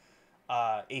AC10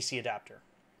 AC adapter.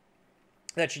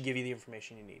 That should give you the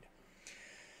information you need.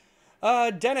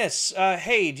 Dennis,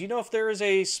 hey, do you know if there is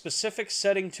a specific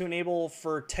setting to enable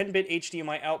for 10-bit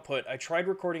HDMI output? I tried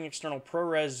recording external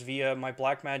ProRes via my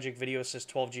Blackmagic Video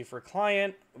Assist 12G for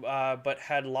client, but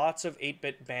had lots of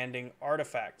 8-bit banding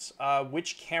artifacts.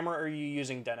 Which camera are you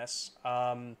using, Dennis?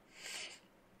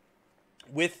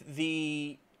 With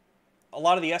a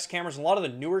lot of the S cameras, a lot of the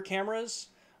newer cameras,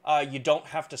 you don't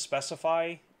have to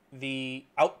specify the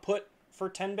output for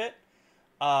 10-bit.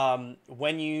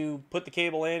 When you put the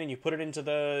cable in and you put it into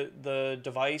the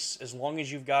device, as long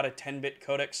as you've got a 10-bit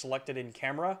codec selected in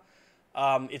camera,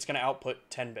 it's going to output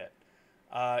 10-bit.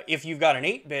 If you've got an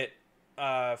 8-bit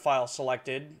file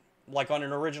selected, like on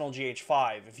an original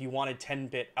GH5, if you wanted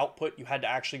 10-bit output, you had to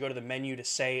actually go to the menu to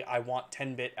say, I want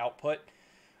 10-bit output.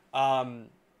 The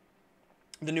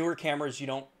newer cameras, you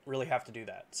don't really have to do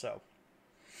that. So,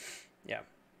 yeah.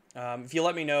 If you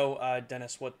let me know,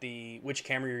 Dennis, which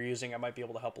camera you're using, I might be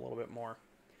able to help a little bit more.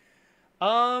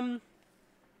 All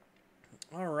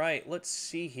right, let's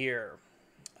see here.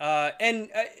 And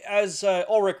as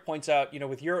Ulrich points out,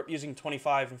 with Europe using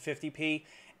 25 and 50p,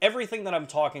 everything that I'm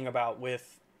talking about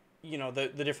with,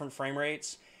 the different frame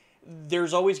rates,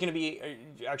 there's always going to be,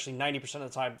 actually 90% of the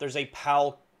time, there's a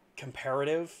PAL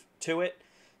comparative to it.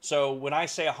 So when I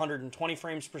say 120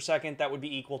 frames per second, that would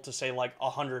be equal to, say, like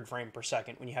 100 frames per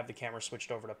second when you have the camera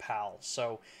switched over to PAL.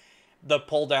 So the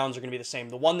pull downs are going to be the same.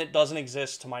 The one that doesn't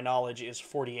exist, to my knowledge, is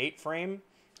 48 frame.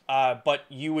 but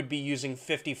you would be using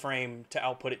 50 frame to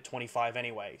output at 25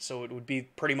 anyway. So it would be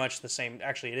pretty much the same.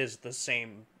 Actually, it is the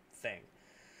same thing.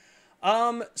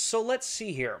 So let's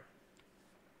see here.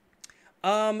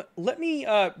 Let me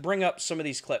bring up some of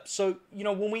these clips. So, you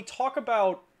know, when we talk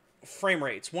about frame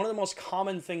rates, one of the most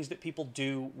common things that people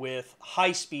do with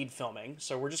high-speed filming,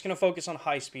 so we're just going to focus on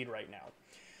high-speed right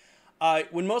now.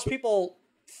 When most people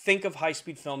think of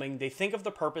high-speed filming, they think of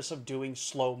the purpose of doing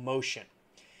slow motion.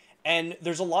 And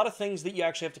there's a lot of things that you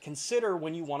actually have to consider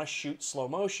when you want to shoot slow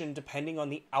motion, depending on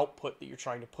the output that you're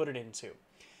trying to put it into.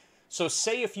 So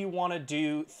say if you want to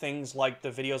do things like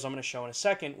the videos I'm going to show in a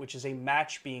second, which is a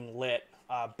match being lit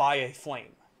by a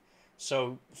flame.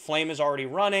 So flame is already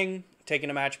running, taking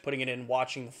a match, putting it in,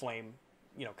 watching the flame,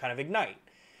 you know, kind of ignite.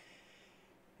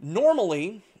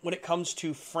 Normally, when it comes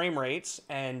to frame rates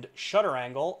and shutter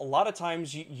angle, a lot of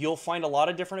times you'll find a lot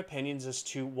of different opinions as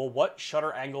to, well, what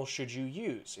shutter angle should you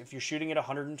use? If you're shooting at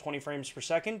 120 frames per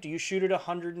second, do you shoot at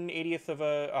 180th of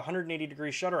a 180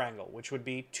 degree shutter angle, which would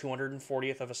be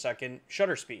 240th of a second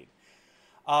shutter speed?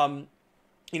 You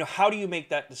know, how do you make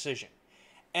that decision?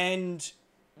 And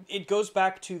it goes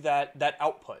back to that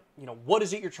output. You know, what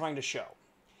is it you're trying to show?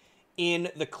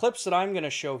 In the clips that I'm going to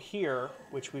show here,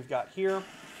 which we've got here,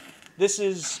 this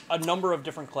is a number of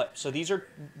different clips. So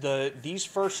these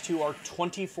first two are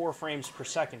 24 frames per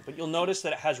second, but you'll notice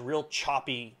that it has real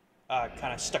choppy,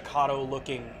 kind of staccato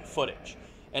looking footage.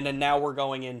 And then now we're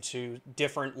going into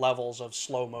different levels of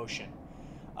slow motion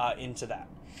into that.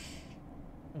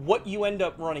 What you end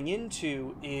up running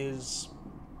into is,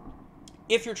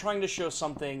 if you're trying to show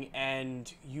something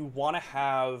and you want to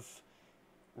have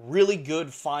really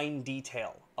good fine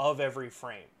detail of every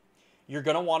frame, you're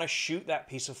going to want to shoot that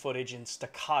piece of footage in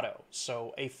staccato,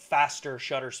 so a faster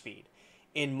shutter speed.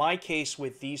 In my case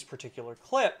with these particular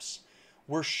clips,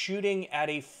 we're shooting at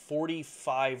a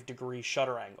 45 degree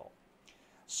shutter angle.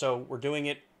 So we're doing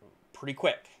it pretty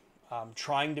quick.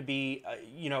 Trying to be,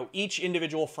 you know, each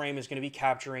individual frame is going to be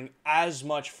capturing as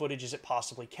much footage as it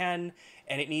possibly can,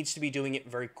 and it needs to be doing it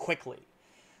very quickly.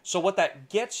 So what that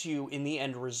gets you in the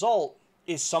end result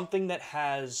is something that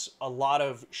has a lot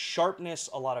of sharpness,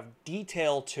 a lot of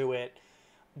detail to it,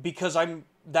 because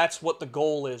that's what the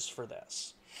goal is for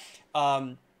this.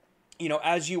 You know,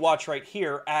 as you watch right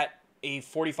here at a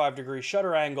 45 degree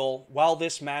shutter angle, while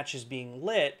this match is being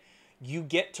lit, you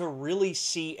get to really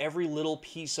see every little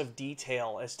piece of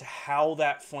detail as to how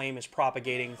that flame is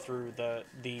propagating through the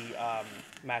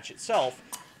match itself,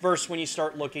 versus when you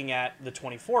start looking at the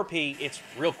 24p, it's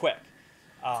real quick.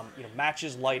 You know,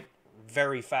 matches light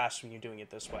very fast when you're doing it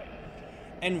this way.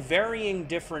 And varying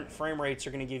different frame rates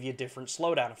are going to give you different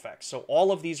slowdown effects. So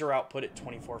all of these are output at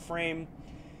 24 frame.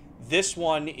 This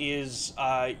one is,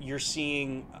 you're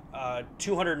seeing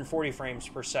 240 frames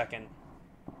per second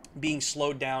being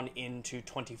slowed down into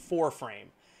 24 frame,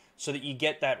 so that you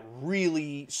get that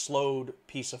really slowed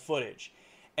piece of footage.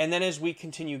 And then as we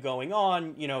continue going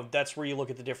on, you know, that's where you look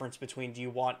at the difference between, do you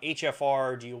want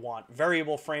HFR, do you want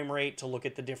variable frame rate to look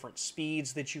at the different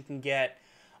speeds that you can get.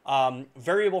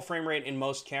 Variable frame rate in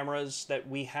most cameras that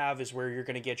we have is where you're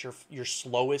going to get your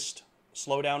slowest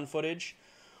slowdown footage,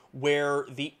 where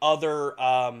the other,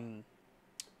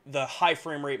 the high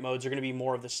frame rate modes are going to be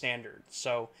more of the standard.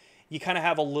 So you kind of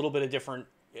have a little bit of different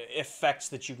effects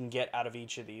that you can get out of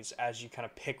each of these as you kind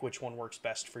of pick which one works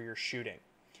best for your shooting.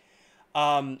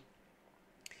 So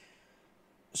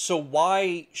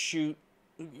why shoot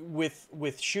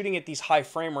with shooting at these high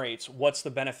frame rates? What's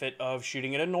the benefit of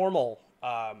shooting at a normal,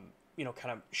 you know,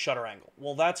 kind of shutter angle?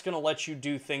 Well, that's going to let you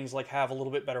do things like have a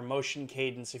little bit better motion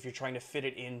cadence if you're trying to fit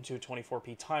it into a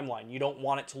 24p timeline. You don't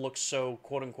want it to look so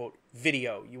quote unquote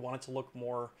video. You want it to look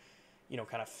more, you know,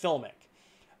 kind of filmic.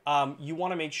 You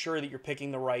want to make sure that you're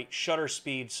picking the right shutter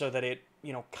speed so that it,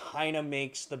 you know, kind of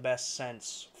makes the best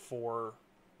sense for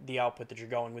the output that you're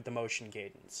going with the motion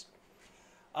cadence.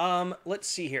 Let's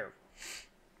see here.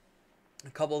 A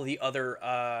couple of the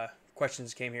other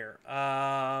questions came here.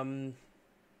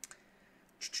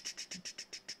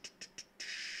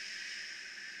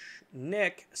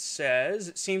 Nick says,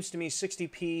 it seems to me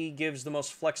 60p gives the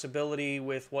most flexibility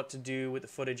with what to do with the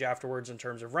footage afterwards in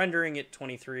terms of rendering at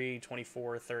 23,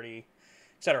 24, 30,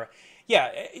 etc.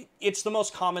 Yeah, it's the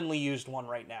most commonly used one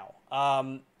right now.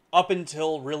 Up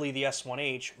until really the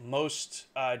S1H, most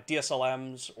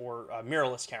DSLMs or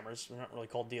mirrorless cameras, they're not really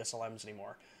called DSLMs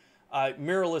anymore,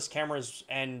 mirrorless cameras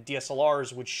and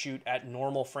DSLRs would shoot at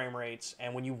normal frame rates,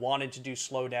 and when you wanted to do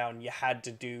slowdown, you had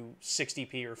to do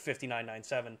 60p or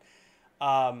 5997,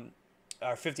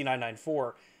 or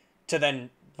 5994 to then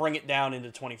bring it down into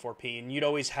 24p. And you'd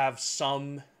always have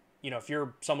some, you know, if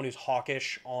you're someone who's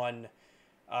hawkish on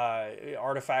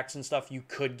artifacts and stuff, you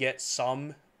could get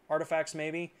some artifacts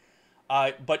maybe.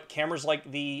 But cameras like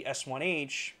the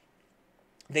S1H,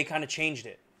 they kind of changed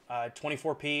it.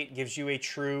 24p gives you a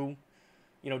true,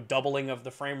 doubling of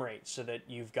the frame rate so that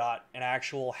you've got an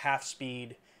actual half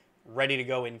speed ready to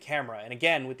go in camera. And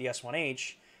again, with the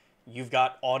S1H, you've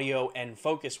got audio and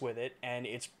focus with it, and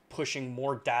it's pushing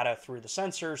more data through the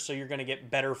sensor, so you're going to get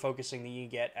better focusing than you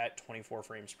get at 24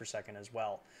 frames per second as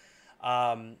well.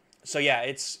 So yeah,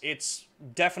 it's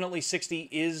definitely 60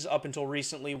 is, up until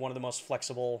recently, one of the most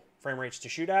flexible frame rates to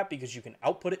shoot at because you can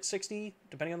output at 60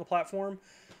 depending on the platform,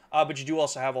 but you do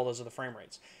also have all those other frame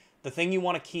rates. The thing you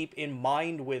want to keep in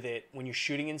mind with it when you're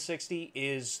shooting in 60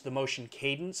 is the motion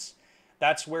cadence.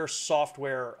 That's where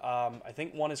software, I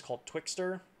think one is called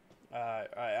Twixtor.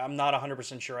 I'm not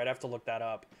 100% sure. I'd have to look that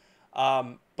up.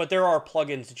 But there are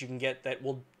plugins that you can get that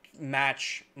will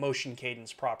match motion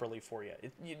cadence properly for you.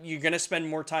 You're going to spend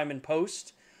more time in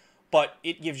post, but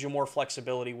it gives you more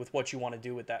flexibility with what you want to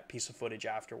do with that piece of footage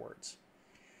afterwards.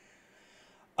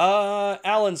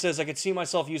 Alan says, I could see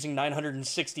myself using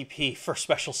 960p for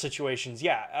special situations.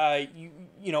 Yeah,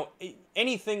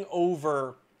 anything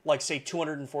over, like, say,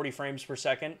 240 frames per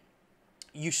second,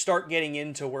 you start getting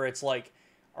into where it's like,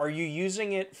 are you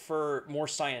using it for more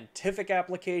scientific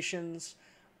applications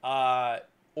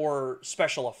or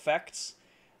special effects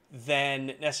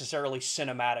than necessarily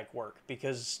cinematic work?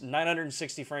 Because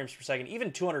 960 frames per second,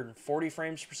 even 240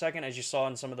 frames per second, as you saw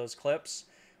in some of those clips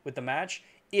with the match,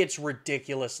 it's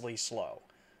ridiculously slow.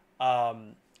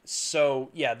 So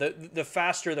yeah, the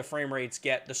faster the frame rates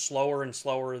get, the slower and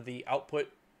slower the output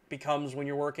becomes when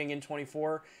you're working in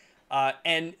 24.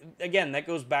 And again, that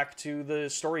goes back to the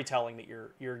storytelling that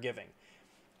you're giving.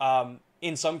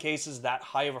 In some cases, that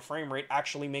high of a frame rate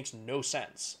actually makes no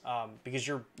sense, because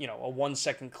a 1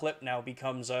 second clip now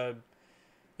becomes a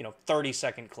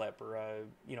 30-second clip or a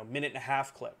minute and a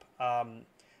half clip. I'm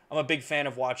a big fan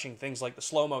of watching things like the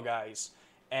slow-mo guys,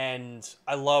 and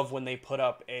I love when they put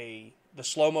up the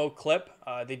slow-mo clip.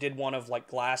 They did one of like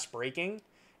glass breaking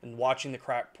and watching the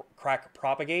crack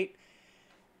propagate.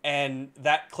 And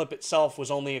that clip itself was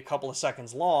only a couple of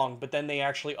seconds long, but then they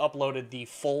actually uploaded the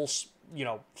full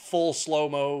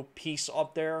slow-mo piece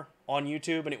up there on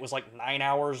YouTube, and it was like 9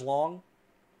 hours long.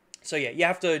 So yeah, you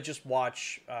have to just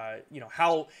watch,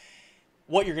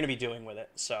 what you're going to be doing with it.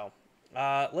 So,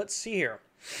 let's see here.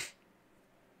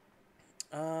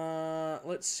 I've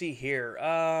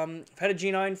had a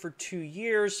G9 for 2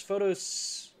 years.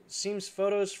 Seems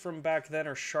photos from back then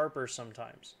are sharper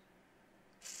sometimes.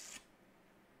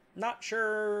 Not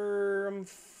sure I'm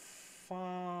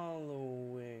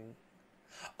following.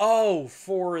 Oh,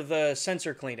 for the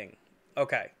sensor cleaning.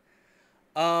 Okay.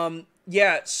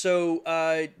 Yeah,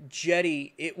 so,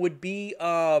 Jetty, it would be,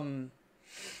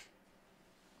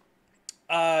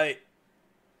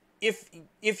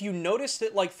 if you notice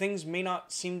that, like, things may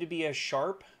not seem to be as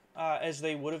sharp, as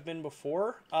they would have been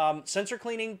before, sensor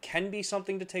cleaning can be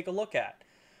something to take a look at.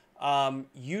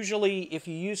 Usually, if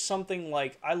you use something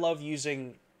like, I love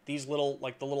using these little,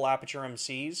 like the little aperture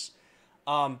MCs,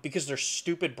 because they're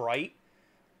stupid bright.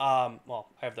 Well,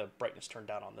 I have the brightness turned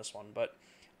down on this one, but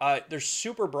they're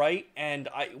super bright, and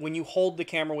when you hold the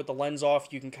camera with the lens off,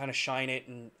 you can kind of shine it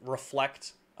and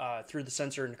reflect through the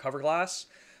sensor and cover glass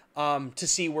to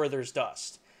see where there's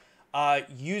dust.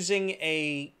 Using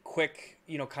a quick,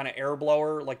 kind of air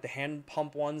blower, like the hand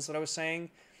pump ones that I was saying,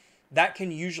 that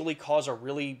can usually cause a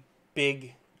really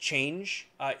big change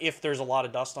if there's a lot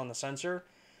of dust on the sensor.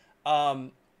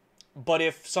 But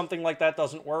if something like that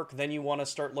doesn't work, then you want to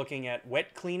start looking at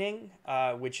wet cleaning,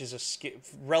 which is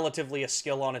relatively a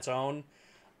skill on its own.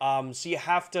 So you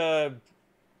have to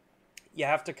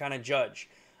kind of judge.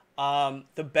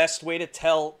 The best way to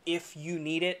tell if you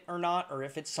need it or not, or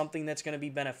if it's something that's going to be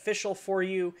beneficial for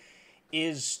you,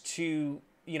 is to,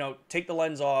 take the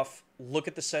lens off, look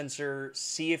at the sensor,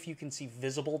 see if you can see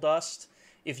visible dust.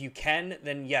 If you can,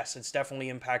 then yes, it's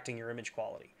definitely impacting your image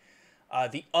quality.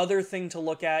 The other thing to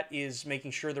look at is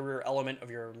making sure the rear element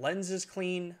of your lens is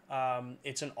clean.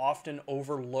 It's an often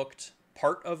overlooked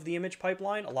part of the image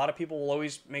pipeline. A lot of people will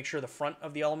always make sure the front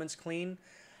of the element's clean.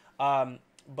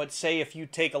 But say if you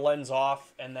take a lens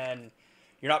off and then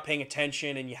you're not paying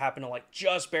attention and you happen to like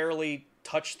just barely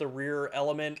touch the rear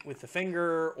element with the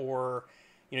finger, or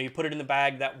you put it in the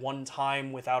bag that one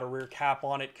time without a rear cap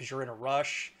on it because you're in a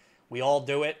rush. We all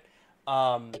do it.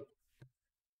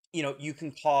 You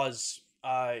can cause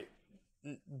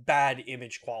bad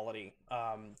image quality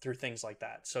through things like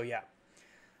that. So yeah,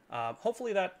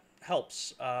 hopefully that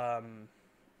helps,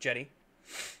 Jetty.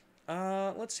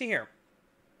 Let's see here.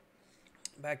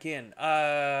 Back in.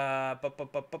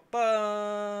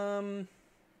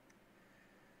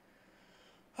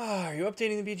 Are you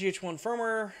updating the BGH1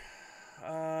 firmware?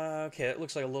 Okay, that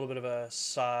looks like a little bit of a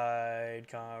side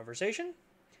conversation.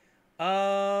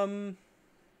 Okay,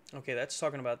 that's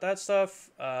talking about that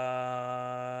stuff.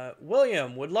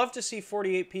 William would love to see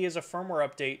 48p as a firmware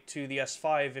update to the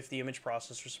S5 if the image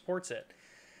processor supports it.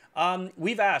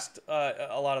 We've asked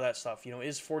a lot of that stuff. You know,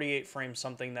 is 48 frames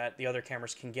something that the other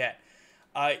cameras can get?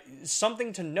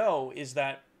 Something to know is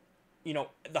that, you know,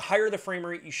 the higher the frame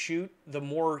rate you shoot, the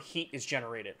more heat is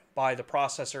generated by the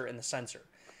processor and the sensor.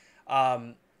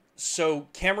 So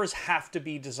cameras have to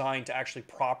be designed to actually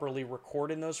properly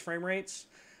record in those frame rates.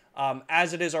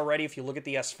 As it is already, if you look at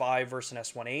the S5 versus an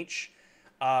S1H,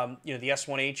 you know, the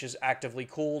S1H is actively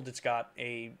cooled. It's got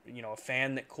a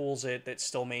fan that cools it that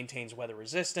still maintains weather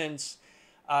resistance.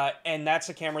 And that's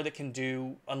a camera that can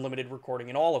do unlimited recording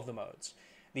in all of the modes.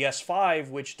 The S5,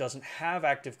 which doesn't have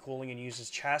active cooling and uses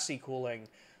chassis cooling,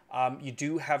 you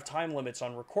do have time limits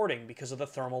on recording because of the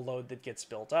thermal load that gets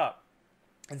built up.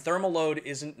 And thermal load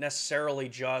isn't necessarily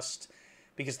just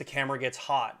because the camera gets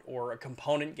hot or a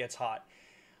component gets hot.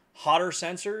 Hotter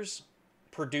sensors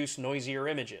produce noisier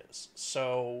images.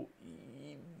 So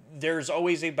there's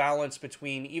always a balance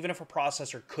between, even if a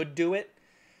processor could do it,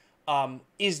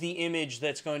 is the image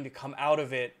that's going to come out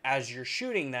of it as you're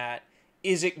shooting that,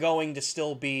 is it going to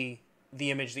still be the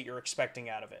image that you're expecting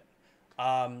out of it?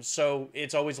 So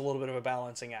it's always a little bit of a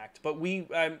balancing act. But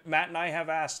Matt and I have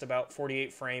asked about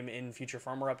 48 frame in future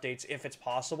firmware updates if it's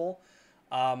possible.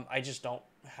 I just don't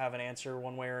have an answer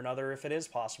one way or another if it is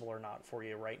possible or not for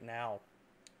you right now.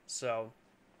 So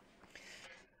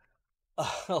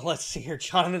let's see here.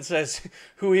 Jonathan says,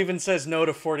 who even says no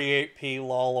to 48p,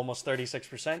 lol, almost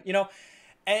 36%. You know,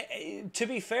 to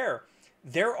be fair,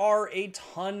 there are a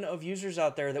ton of users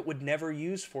out there that would never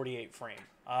use 48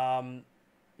 frame.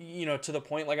 You know, to the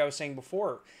point, like I was saying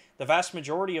before, the vast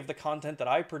majority of the content that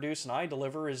I produce and I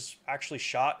deliver is actually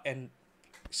shot and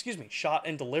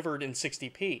delivered in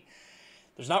 60p.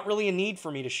 There's not really a need for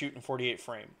me to shoot in 48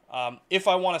 frame. If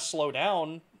I want to slow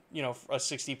down, you know, a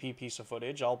 60p piece of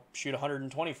footage, I'll shoot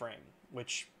 120 frame,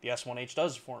 which the S1H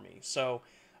does for me. So,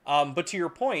 but to your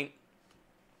point,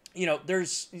 you know,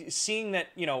 there's seeing that,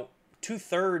 you know,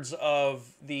 2/3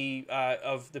 of the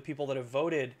people that have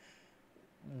voted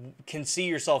can see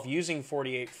yourself using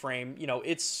 48 frame. You know,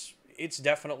 it's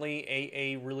definitely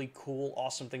a really cool,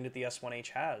 awesome thing that the S1H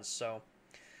has. So,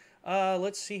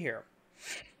 let's see here.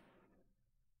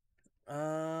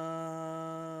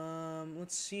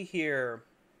 Let's see here.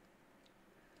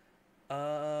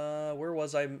 Where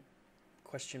was I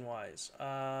question-wise?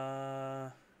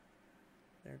 There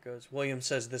it goes. William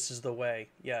says this is the way.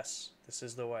 Yes, this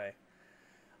is the way.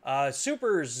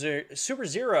 Super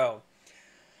Zero.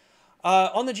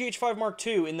 On the GH5 Mark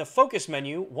II, in the focus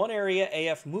menu, one area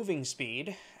AF moving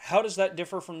speed. How does that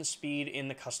differ from the speed in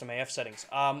the custom AF settings?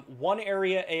 One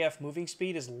area AF moving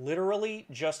speed is literally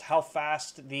just how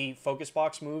fast the focus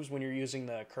box moves when you're using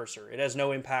the cursor. It has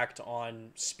no impact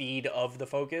on speed of the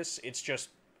focus. It's just,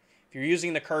 if you're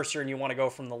using the cursor and you want to go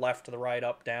from the left to the right,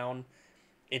 up, down,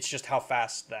 it's just how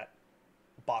fast that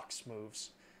box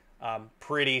moves.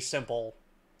 Pretty simple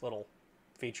little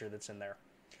feature that's in there.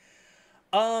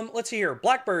 Let's see here.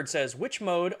 Blackbird says, which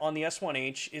mode on the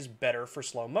S1H is better for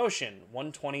slow motion?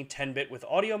 120 10-bit with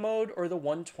audio mode or the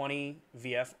 120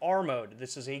 VFR mode?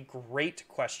 This is a great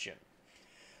question.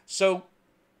 So,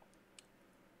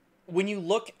 when you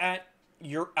look at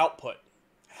your output,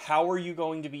 how are you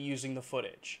going to be using the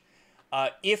footage?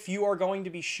 If you are going to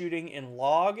be shooting in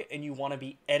log and you want to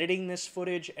be editing this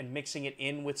footage and mixing it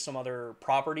in with some other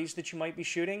properties that you might be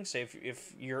shooting, say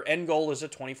if your end goal is a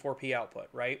 24p output,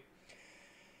 right?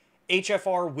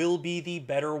 HFR will be the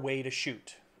better way to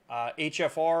shoot.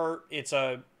 HFR, it's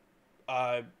a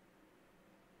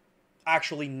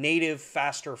actually native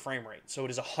faster frame rate. So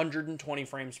it is 120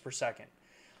 frames per second.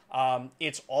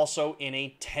 It's also in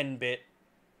a 10-bit,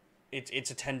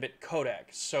 it's a 10-bit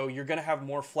codec. So you're going to have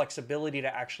more flexibility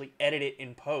to actually edit it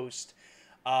in post,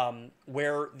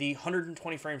 where the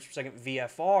 120 frames per second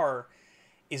VFR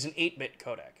is an 8-bit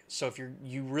codec. So if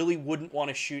you really wouldn't want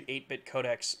to shoot 8-bit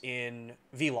codecs in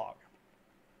Vlog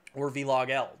or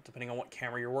Vlog-L, depending on what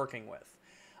camera you're working with.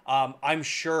 I'm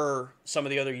sure some of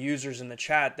the other users in the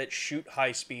chat that shoot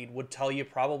high speed would tell you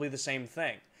probably the same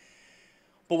thing.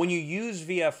 But when you use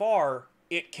VFR,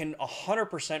 it can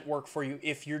 100% work for you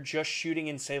if you're just shooting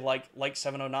in, say, like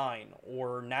 709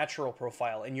 or Natural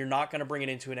Profile, and you're not going to bring it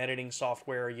into an editing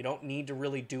software. You don't need to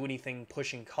really do anything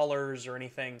pushing colors or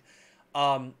anything.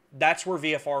 That's where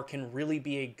VFR can really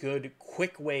be a good,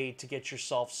 quick way to get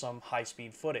yourself some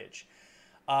high-speed footage.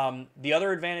 The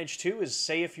other advantage, too, is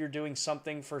say if you're doing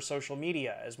something for social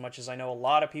media, as much as I know a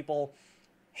lot of people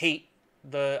hate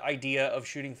the idea of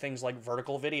shooting things like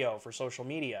vertical video for social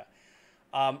media.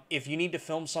 If you need to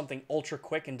film something ultra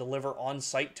quick and deliver on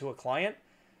site to a client,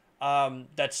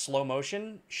 that's slow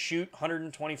motion, shoot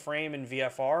 120 frame in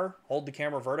VFR, hold the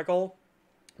camera vertical,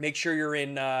 make sure you're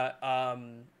in the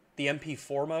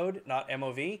MP4 mode, not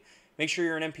MOV. Make sure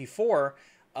you're in MP4,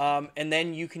 and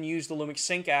then you can use the LUMIX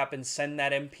Sync app and send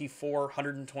that MP4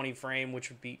 120 frame, which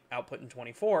would be output in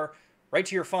 24, right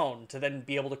to your phone to then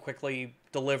be able to quickly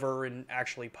deliver and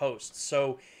actually post.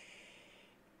 So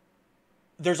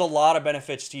there's a lot of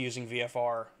benefits to using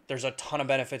VFR. There's a ton of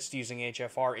benefits to using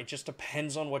HFR. It just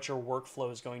depends on what your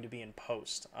workflow is going to be in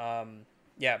post.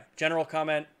 Yeah, general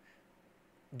comment.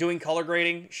 Doing color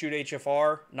grading, shoot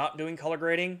HFR. Not doing color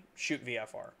grading, shoot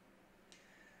VFR.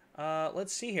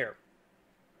 Let's see here.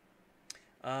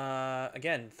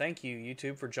 Again, thank you,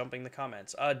 YouTube, for jumping the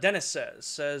comments. Dennis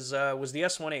says was the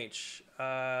S1H.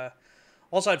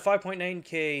 Also had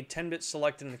 5.9K 10-bit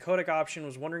selected in the codec option.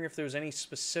 Was wondering if there was any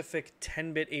specific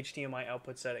 10-bit HDMI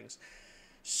output settings.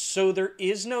 So there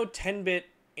is no 10-bit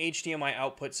HDMI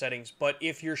output settings, but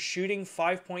if you're shooting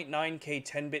 5.9K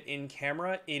 10-bit in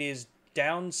camera, it is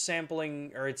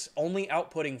downsampling, or it's only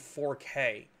outputting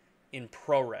 4K in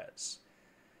ProRes.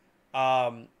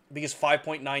 Because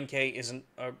 5.9K isn't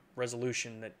a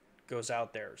resolution that goes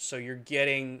out there. So you're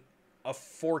getting a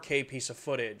 4K piece of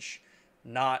footage,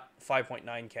 not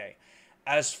 5.9K.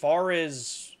 As far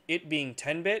as it being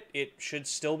 10-bit, it should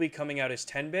still be coming out as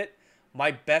 10-bit.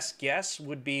 My best guess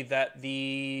would be that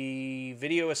the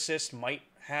video assist might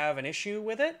have an issue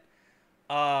with it.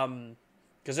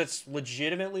 Because it's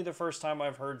legitimately the first time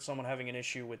I've heard someone having an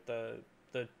issue with the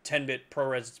 10-bit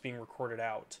ProRes that's being recorded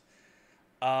out.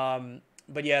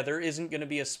 But yeah, there isn't going to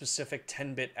be a specific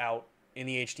 10-bit out in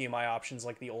the HDMI options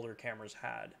like the older cameras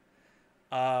had.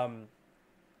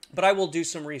 But I will do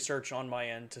some research on my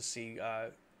end to see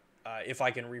if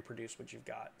I can reproduce what you've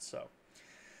got. So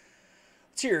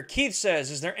let's hear. Keith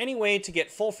says, is there any way to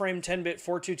get full frame 10-bit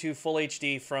 422 full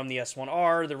HD from the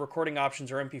S1R? The recording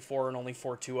options are MP4 and only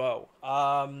 420.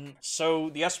 So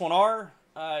the S1R,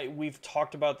 we've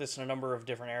talked about this in a number of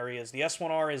different areas. The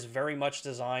S1R is very much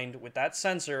designed with that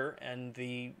sensor, and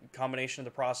the combination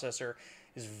of the processor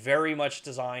is very much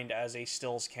designed as a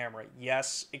stills camera.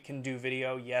 Yes, it can do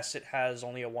video. Yes, it has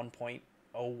only a 1.01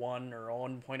 or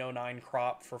 1.09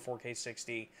 crop for 4K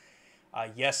 60.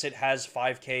 Yes, it has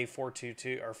 5K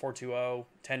 422 or 420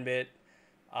 10-bit.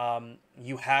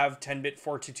 You have 10-bit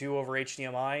 422 over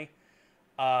HDMI,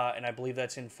 and I believe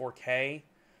that's in 4K.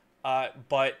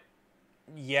 But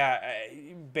yeah,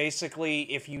 basically,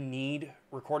 if you need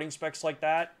recording specs like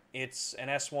that, it's an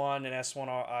S1, an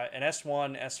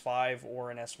S1, S5,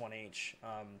 or an S1H.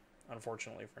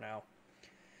 Unfortunately, for now.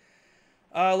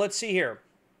 Let's see here.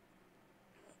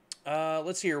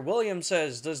 William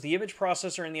says, does the image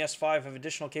processor in the S5 have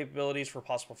additional capabilities for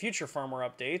possible future firmware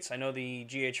updates? I know the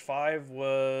GH5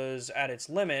 was at its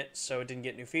limit, so it didn't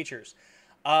get new features.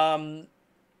 About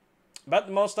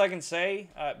the most I can say,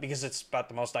 because it's about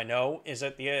the most I know, is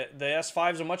that the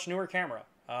S5 is a much newer camera.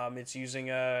 It's using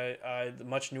a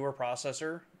much newer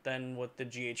processor than what the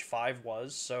GH5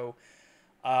 was, so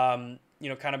you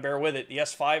know, kind of bear with it. The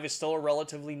S5 is still a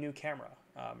relatively new camera,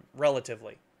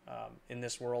 relatively. In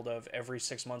this world of every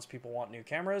 6 months people want new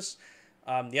cameras,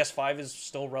 the S5 is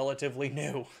still relatively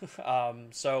new.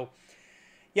 So,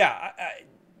 yeah,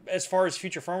 as far as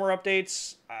future firmware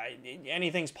updates,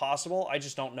 anything's possible. I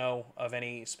just don't know of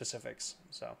any specifics.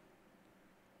 So,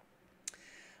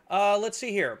 let's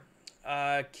see here.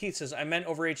 Keith says, I meant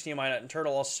over HDMI, not in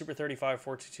Turtle, also Super 35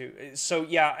 422. So,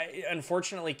 yeah,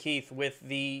 unfortunately, Keith, with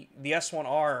the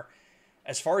S1R,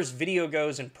 as far as video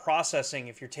goes and processing,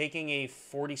 if you're taking a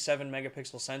 47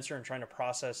 megapixel sensor and trying to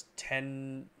process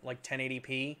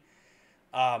 1080p,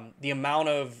 the amount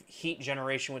of heat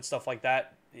generation with stuff like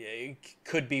that, it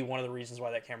could be one of the reasons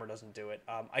why that camera doesn't do it.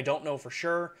 I don't know for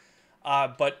sure,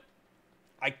 but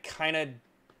I kind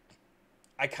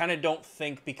of don't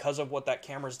think, because of what that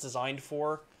camera is designed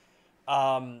for,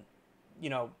 you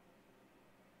know,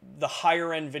 the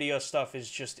higher end video stuff is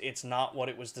just, it's not what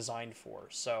it was designed for.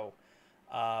 So,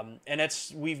 and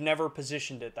we've never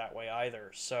positioned it that way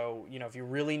either. So, you know, if you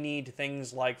really need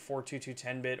things like 422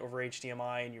 10-bit over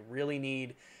HDMI, and you really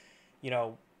need, you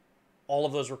know, all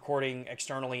of those recording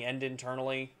externally and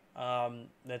internally,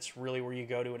 that's really where you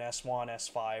go to an S1,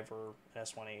 S5, or an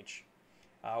S1H,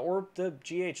 or the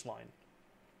GH line.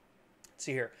 Let's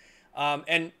see here.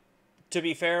 And to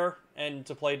be fair, and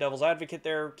to play devil's advocate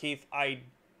there, Keith,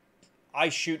 I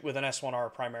shoot with an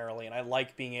S1R primarily, and I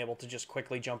like being able to just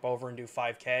quickly jump over and do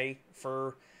 5K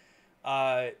for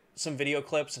some video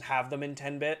clips and have them in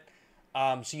 10-bit.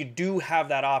 So you do have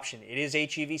that option. It is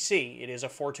HEVC. It is a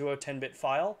 420 10-bit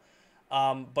file,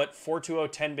 but 420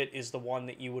 10-bit is the one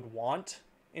that you would want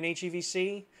in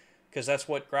HEVC because that's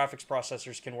what graphics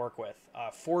processors can work with.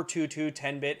 422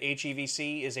 10-bit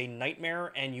HEVC is a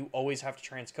nightmare, and you always have to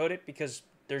transcode it because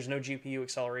there's no GPU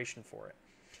acceleration for it.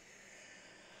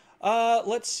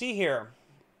 Let's see here.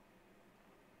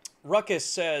 Ruckus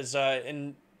says,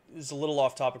 and this is a little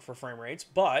off topic for frame rates,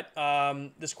 but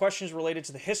this question is related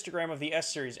to the histogram of the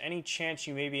S series. Any chance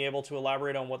you may be able to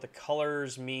elaborate on what the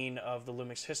colors mean of the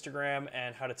Lumix histogram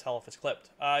and how to tell if it's clipped?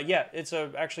 Yeah, it's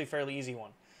actually a fairly easy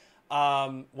one.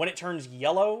 When it turns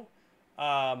yellow,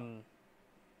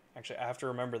 actually I have to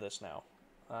remember this now.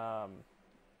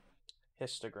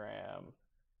 Histogram.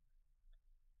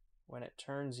 When it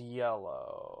turns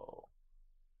yellow.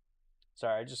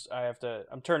 Sorry,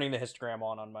 I'm turning the histogram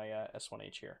on my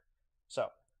S1H here. So,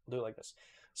 I'll do it like this.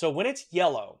 So when it's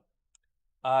yellow,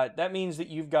 that means that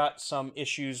you've got some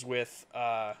issues with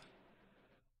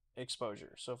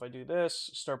exposure. So if I do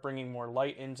this, start bringing more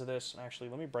light into this, and actually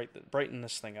let me brighten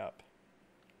this thing up.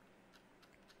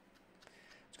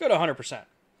 Let's go to 100%.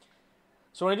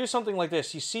 So when I do something like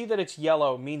this, you see that it's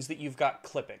yellow means that you've got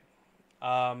clipping.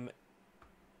 Help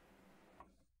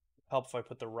if I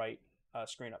put the right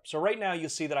screen up. So right now you'll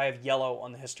see that I have yellow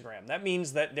on the histogram. That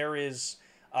means that there is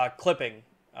clipping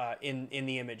in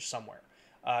the image somewhere.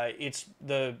 It's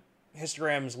the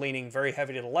histogram's leaning very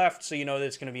heavy to the left, so you know that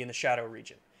it's going to be in the shadow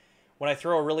region. When I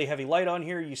throw a really heavy light on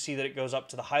here, you see that it goes up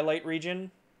to the highlight region.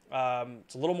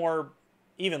 It's a little more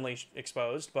evenly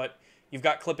exposed, but you've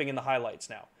got clipping in the highlights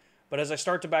now. But as I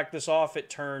start to back this off, it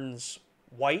turns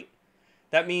white.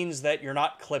 That means that you're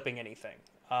not clipping anything.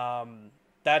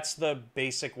 That's the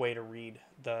basic way to read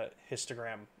the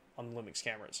histogram on the Lumix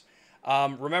cameras.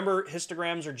 Remember,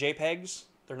 histograms are JPEGs.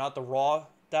 They're not the raw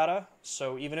data.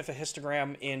 So even if a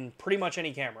histogram in pretty much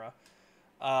any camera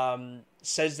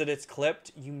says that it's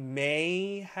clipped, you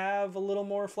may have a little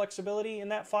more flexibility in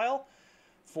that file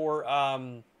for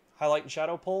highlight and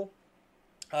shadow pull.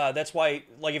 That's why,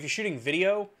 like, if you're shooting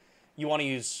video, you want to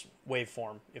use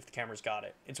waveform if the camera's got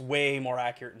it. It's way more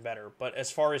accurate and better. But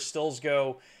as far as stills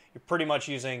go, you're pretty much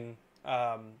using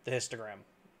the histogram.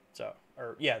 So,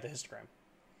 or yeah, the histogram.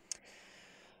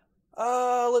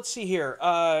 Let's see here.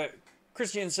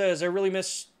 Christian says, I really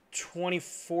miss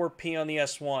 24p on the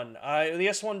S1. The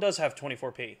S1 does have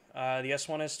 24p. The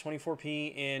S1 has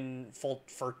 24p in full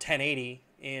for 1080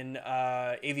 in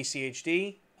AVC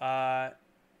HD,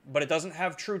 but it doesn't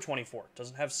have true 24. It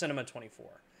doesn't have Cinema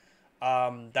 24.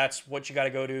 That's what you got to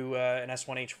go to an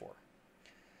S1H for.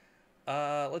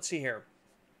 Let's see here.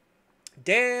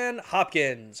 Dan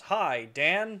Hopkins. Hi,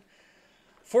 Dan.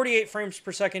 48 frames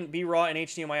per second B-RAW and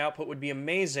HDMI output would be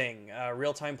amazing.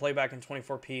 Real-time playback in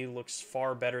 24p looks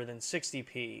far better than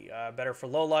 60p. Better for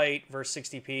low light versus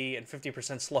 60p, and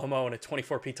 50% slow-mo and a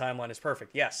 24p timeline is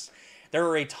perfect. Yes, there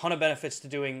are a ton of benefits to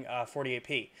doing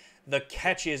 48p. The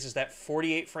catch is that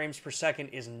 48 frames per second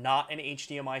is not an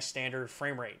HDMI standard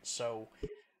frame rate. So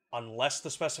unless the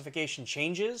specification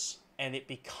changes and it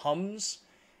becomes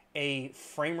a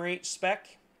frame rate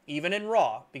spec, even in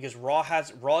RAW, because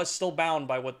RAW is still bound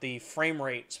by what the frame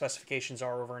rate specifications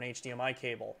are over an HDMI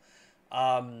cable.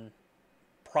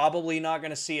 Probably not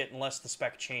going to see it unless the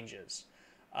spec changes.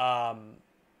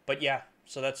 But yeah,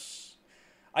 so that's...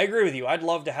 I agree with you. I'd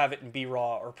love to have it in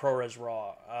B-RAW or ProRes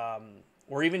RAW,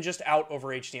 or even just out over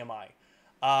HDMI.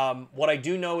 What I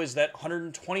do know is that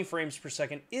 120 frames per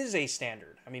second is a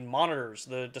standard. I mean, monitors,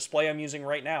 the display I'm using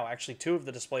right now, actually 2 of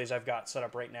the displays I've got set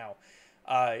up right now,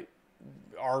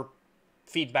 are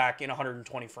feedback in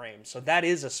 120 frames. So that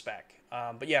is a spec.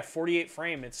 But yeah, 48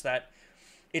 frame, it's that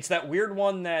weird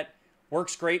one that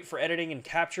works great for editing and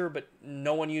capture, but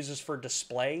no one uses for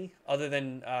display, other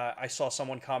than I saw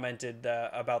someone commented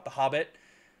about The Hobbit,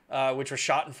 which was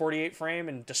shot in 48 frame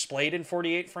and displayed in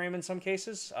 48 frame in some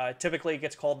cases. Typically it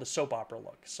gets called the soap opera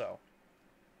look. So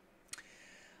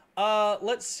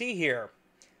let's see here.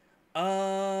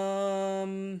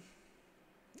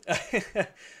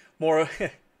 More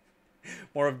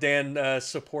of Dan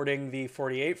supporting the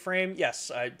 48 frame.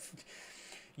 Yes,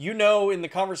 you know, in the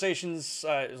conversations,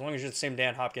 as long as you're the same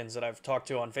Dan Hopkins that I've talked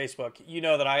to on Facebook, you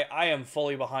know that I am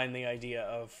fully behind the idea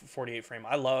of 48 frame.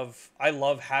 I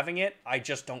love having it. I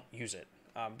just don't use it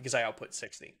because I output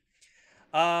 60.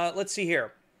 Let's see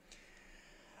here.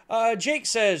 Jake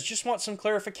says, just want some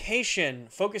clarification.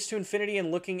 Focus to infinity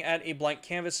and looking at a blank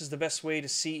canvas is the best way to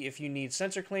see if you need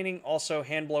sensor cleaning. Also,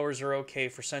 hand blowers are okay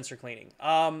for sensor cleaning.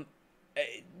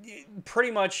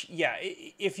 Pretty much, yeah.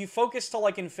 If you focus to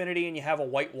like infinity and you have a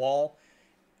white wall,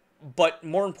 but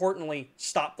more importantly,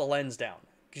 stop the lens down.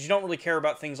 because you don't really care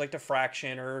about things like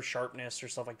diffraction or sharpness or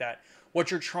stuff like that. What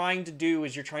you're trying to do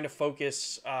is you're trying to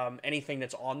focus anything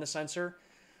that's on the sensor.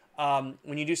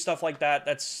 When you do stuff like that,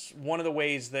 that's one of the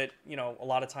ways that, you know, a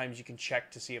lot of times you can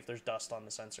check to see if there's dust on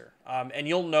the sensor. And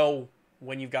you'll know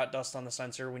when you've got dust on the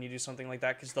sensor when you do something like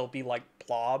that, because they'll be like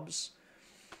blobs,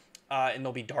 and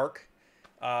they'll be dark.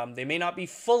 They may not be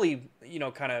fully, you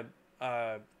know, kind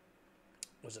of,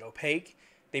 was it opaque?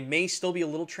 They may still be a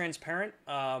little transparent,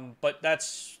 but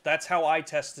that's how I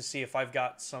test to see if I've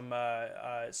got some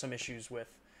issues with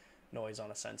noise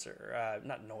on a sensor.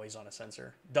 Not noise on a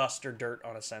sensor, dust or dirt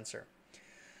on a sensor.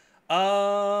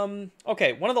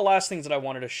 Okay, one of the last things that I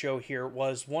wanted to show here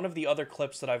was one of the other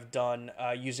clips that I've done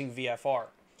using VFR.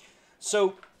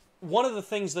 So one of the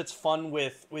things that's fun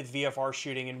with VFR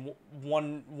shooting, and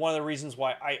one of the reasons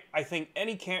why I think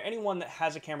anyone that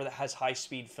has a camera that has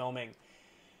high-speed filming,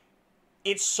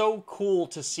 it's so cool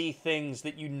to see things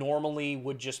that you normally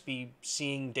would just be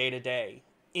seeing day to day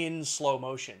in slow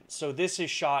motion. So this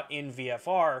is shot in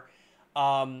VFR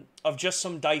of just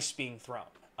some dice being thrown.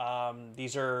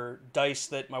 These are dice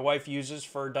that my wife uses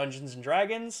for Dungeons and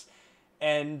Dragons,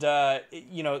 and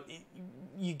you know,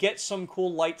 you get some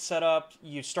cool light setup,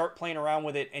 you start playing around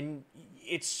with it, and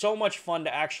it's so much fun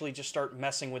to actually just start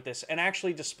messing with this and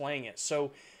actually displaying it.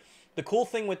 So the cool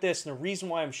thing with this, and the reason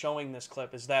why I'm showing this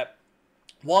clip, is that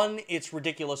one, it's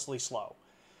ridiculously slow.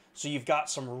 So you've got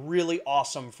some really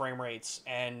awesome frame rates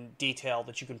and detail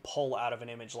that you can pull out of an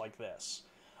image like this.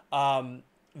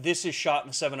 This is shot in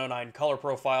the 709 color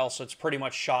profile, so it's pretty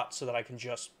much shot so that I can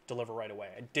just deliver right away.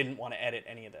 I didn't want to edit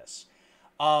any of this.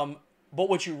 But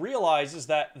what you realize is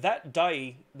that that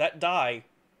die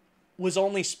was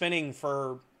only spinning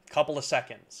for a couple of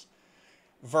seconds,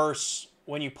 versus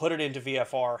when you put it into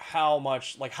VFR,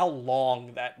 how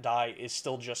long that die is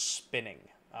still just spinning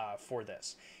for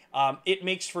this. It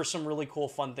makes for some really cool,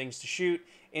 fun things to shoot.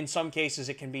 In some cases,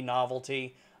 it can be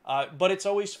novelty, but it's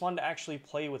always fun to actually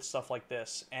play with stuff like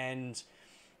this and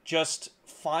just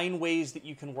find ways that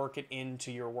you can work it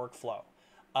into your workflow.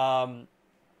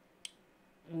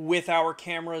 With our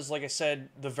cameras, like I said,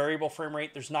 the variable frame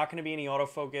rate, there's not going to be any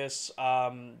autofocus,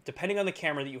 depending on the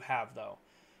camera that you have, though.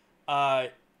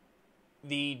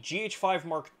 The GH5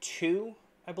 Mark II,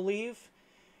 I believe,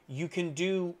 you can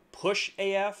do push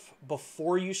AF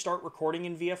before you start recording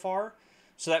in VFR.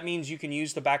 So that means you can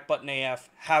use the back button AF,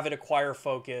 have it acquire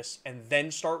focus, and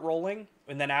then start rolling.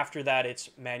 And then after that, it's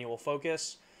manual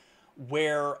focus.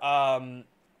 Where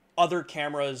other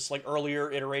cameras, like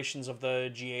earlier iterations of the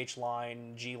GH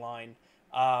line, G line,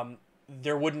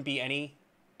 there wouldn't be any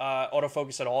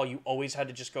autofocus at all. You always had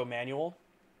to just go manual.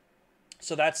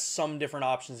 So that's some different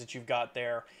options that you've got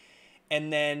there.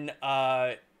 And then,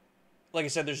 like I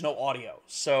said, there's no audio.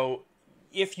 So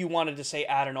if you wanted to, say,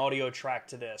 add an audio track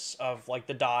to this of like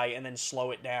the die and then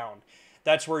slow it down,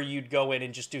 that's where you'd go in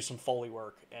and just do some Foley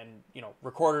work and, you know,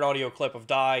 record an audio clip of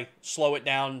die, slow it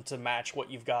down to match what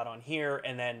you've got on here,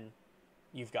 and then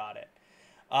you've got it.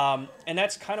 And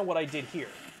that's kind of what I did here.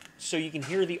 So you can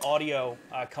hear the audio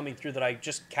coming through that I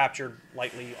just captured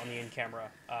lightly on the in-camera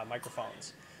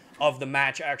microphones of the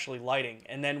match actually lighting.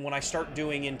 And then when I start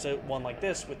doing into one like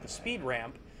this with the speed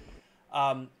ramp,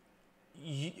 I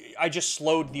just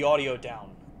slowed the audio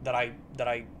down that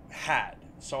I had.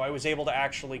 So I was able to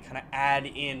actually kind of add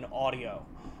in audio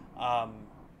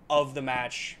of the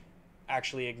match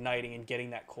actually igniting and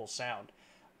getting that cool sound.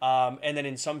 And then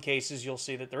in some cases, you'll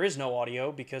see that there is no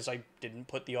audio because I didn't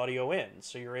put the audio in.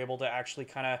 So you're able to actually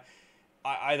kind of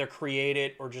either create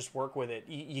it or just work with it.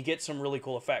 You get some really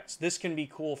cool effects. This can be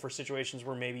cool for situations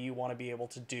where maybe you want to be able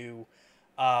to do,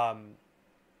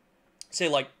 say,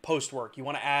 like post work. You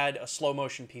want to add a slow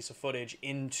motion piece of footage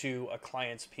into a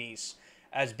client's piece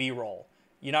as B-roll.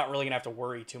 You're not really going to have to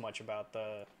worry too much about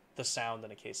the sound in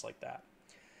a case like that.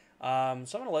 So I'm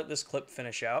going to let this clip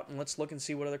finish out, and let's look and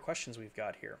see what other questions we've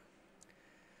got here.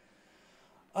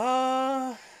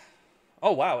 Oh,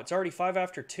 wow, it's already 5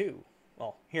 after 2.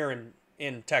 Well, here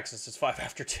in Texas, it's 5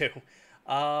 after 2.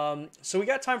 So we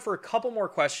got time for a couple more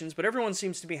questions, but everyone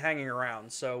seems to be hanging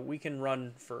around, so we can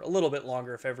run for a little bit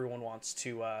longer if everyone wants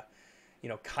to, you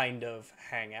know, kind of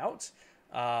hang out.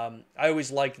 I always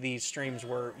like these streams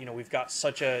where, you know, we've got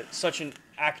such an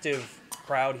active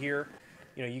crowd here.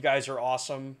 You know, you guys are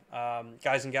awesome.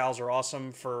 Guys and gals are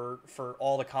awesome for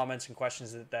all the comments and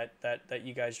questions that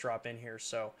you guys drop in here.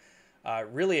 So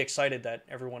really excited that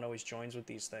everyone always joins with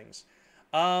these things.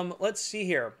 Let's see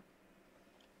here.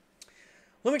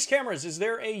 Lumix cameras, is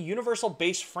there a universal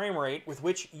base frame rate with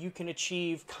which you can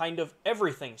achieve kind of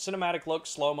everything? Cinematic look,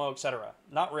 slow-mo, etc.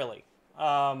 Not really.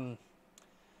 I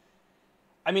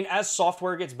mean, as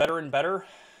software gets better and better,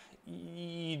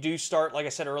 you do start, like I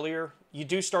said earlier, you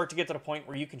do start to get to the point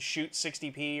where you can shoot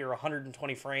 60p or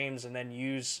 120 frames and then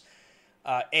use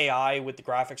AI with the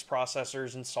graphics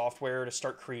processors and software to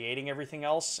start creating everything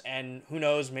else. And who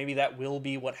knows, maybe that will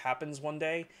be what happens one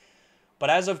day. But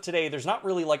as of today, there's not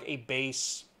really like a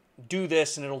base, do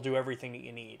this and it'll do everything that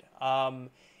you need.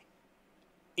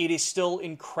 It is still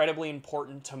incredibly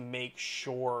important to make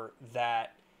sure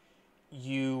that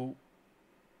you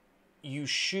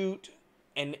shoot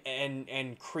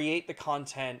and create the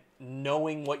content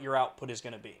knowing what your output is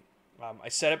going to be. I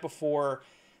said it before,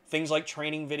 things like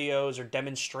training videos or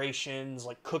demonstrations,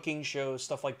 like cooking shows,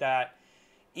 stuff like that,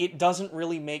 it doesn't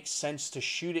really make sense to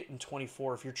shoot it in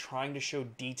 24 if you're trying to show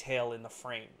detail in the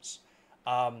frames.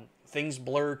 Things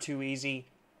blur too easy.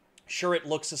 Sure, it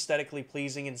looks aesthetically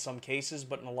pleasing in some cases,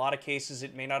 but in a lot of cases,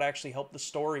 it may not actually help the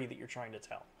story that you're trying to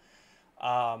tell.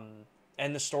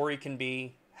 And the story can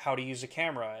be how to use a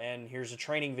camera, and here's a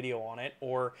training video on it,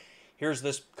 or here's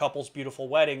this couple's beautiful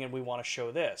wedding, and we want to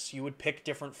show this. You would pick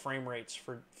different frame rates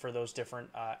for those different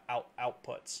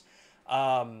outputs.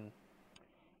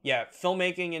 Yeah,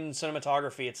 filmmaking and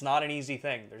cinematography, it's not an easy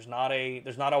thing. There's not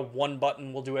a one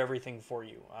button will do everything for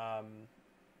you.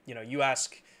 You know, you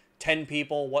ask 10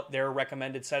 people what their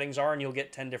recommended settings are, and you'll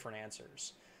get 10 different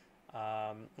answers.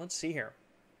 Let's see here.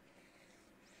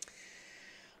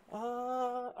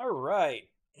 All right.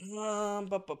 A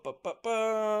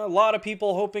lot of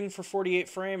people hoping for 48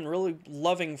 frame and really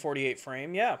loving 48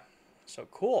 frame. Yeah, so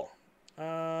cool.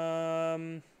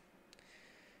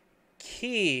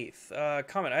 Keith,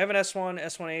 comment. I have an S1,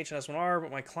 S1H, and S1R,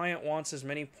 but my client wants as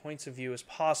many points of view as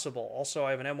possible. Also,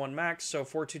 I have an M1 Max, so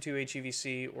 422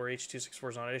 HEVC or H.264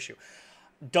 is not an issue.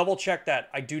 Double check that.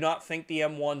 I do not think the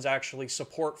M1s actually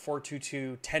support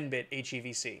 422 10-bit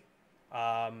HEVC.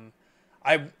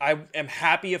 I am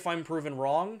happy if I'm proven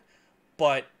wrong,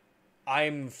 but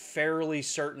I'm fairly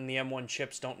certain the M1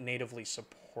 chips don't natively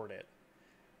support it.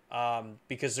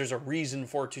 Because there's a reason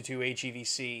 422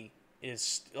 HEVC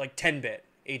is, like 10-bit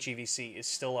HEVC is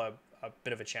still a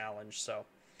bit of a challenge, so.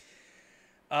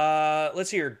 Let's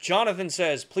hear. Jonathan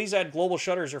says, please add global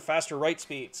shutters or faster write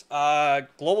speeds.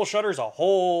 Global shutter is a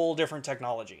whole different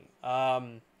technology.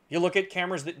 You look at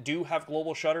cameras that do have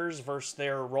global shutters versus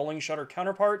their rolling shutter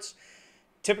counterparts.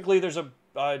 Typically, there's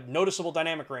a noticeable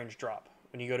dynamic range drop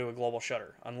when you go to a global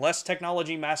shutter. Unless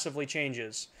technology massively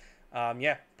changes,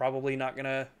 yeah, probably not going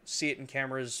to see it in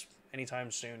cameras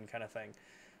anytime soon kind of thing.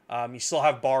 You still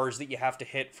have bars that you have to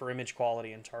hit for image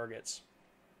quality and targets.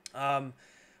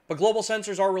 But global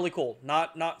sensors are really cool.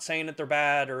 Not saying that they're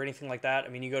bad or anything like that. I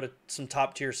mean, you go to some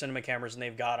top-tier cinema cameras and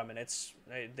they've got them, and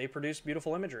they produce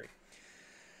beautiful imagery.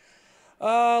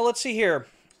 Let's see here.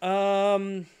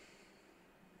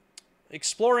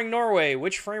 Exploring Norway.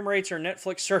 Which frame rates are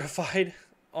Netflix certified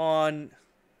on?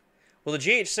 Well, the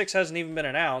GH6 hasn't even been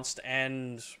announced,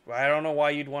 and I don't know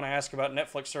why you'd want to ask about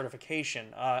Netflix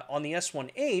certification. On the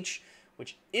S1H,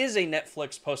 which is a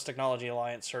Netflix Post-Technology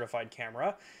Alliance certified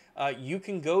camera, you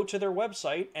can go to their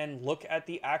website and look at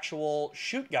the actual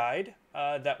shoot guide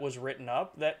that was written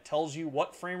up that tells you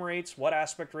what frame rates, what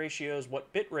aspect ratios,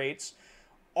 what bit rates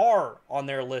are on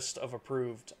their list of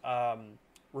approved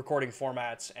recording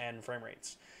formats and frame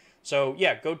rates. So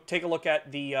yeah, go take a look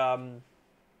at the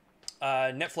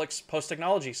Netflix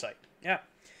post-technology site. Yeah.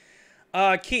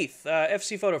 Keith,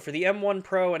 FC Photo, for the M1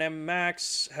 Pro and M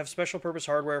Max have special purpose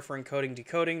hardware for encoding,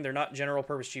 decoding. They're not general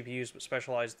purpose GPUs, but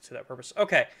specialized to that purpose.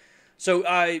 Okay. So,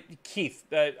 Keith,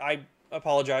 I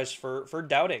apologize for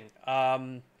doubting.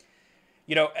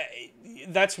 You know,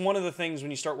 that's one of the things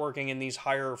when you start working in these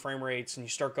higher frame rates and you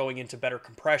start going into better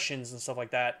compressions and stuff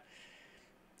like that.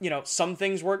 You know, some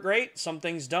things work great, some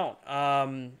things don't.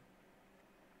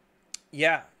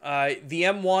 Yeah, the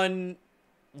M1,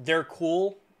 they're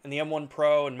cool, and the M1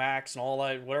 Pro and Max and all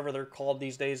that, whatever they're called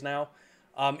these days now,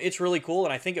 it's really cool,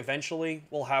 and I think eventually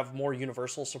we'll have more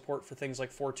universal support for things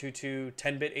like 422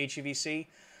 10-bit HEVC.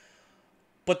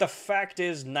 But the fact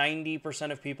is,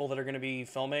 90% of people that are going to be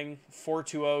filming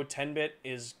 420 10-bit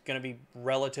is going to be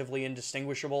relatively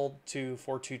indistinguishable to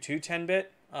 422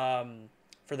 10-bit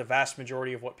for the vast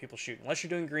majority of what people shoot. Unless you're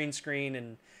doing green screen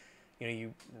and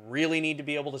you really need to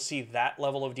be able to see that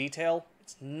level of detail,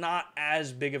 it's not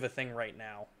as big of a thing right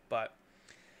now. But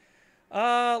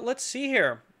let's see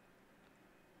here.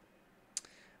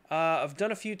 I've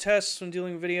done a few tests when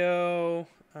dealing with video.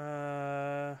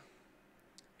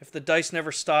 If the dice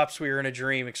never stops, we are in a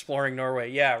dream. Exploring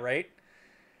Norway. Yeah, right?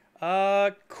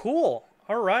 Cool.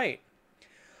 All right.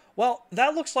 Well,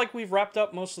 that looks like we've wrapped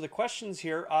up most of the questions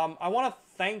here. I want to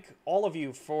thank all of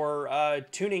you for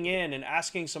tuning in and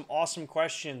asking some awesome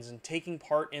questions and taking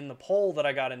part in the poll that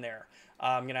I got in there.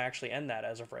 I'm going to actually end that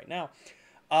as of right now.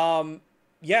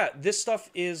 Yeah, this stuff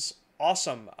is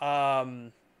awesome. I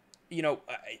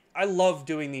love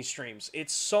doing these streams.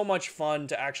 It's so much fun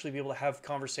to actually be able to have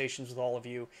conversations with all of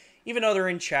you, even though they're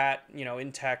in chat,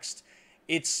 in text.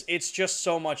 It's just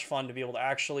so much fun to be able to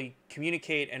actually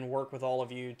communicate and work with all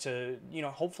of you to,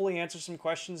 hopefully answer some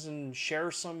questions and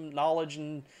share some knowledge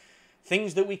and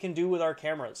things that we can do with our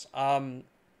cameras. Wow,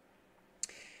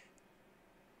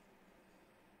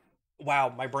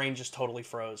 my brain just totally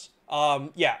froze.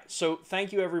 Yeah, so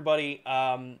thank you everybody.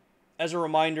 As a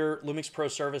reminder, Lumix Pro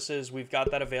Services, we've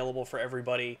got that available for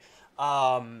everybody.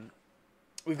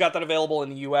 We've got that available in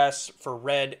the US for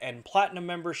Red and Platinum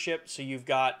membership, so you've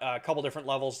got a couple different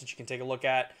levels that you can take a look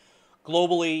at.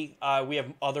 Globally, we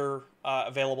have other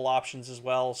available options as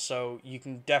well, so you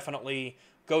can definitely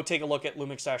go take a look at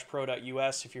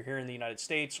lumix-pro.us if you're here in the United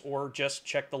States, or just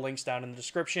check the links down in the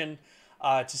description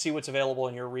to see what's available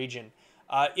in your region.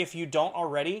 If you don't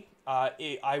already,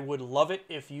 I would love it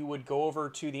if you would go over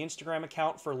to the Instagram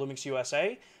account for Lumix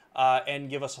USA and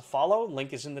give us a follow.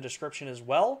 Link is in the description as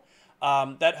well.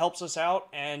 That helps us out,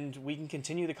 and we can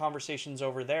continue the conversations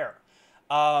over there.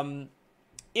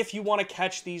 If you want to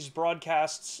catch these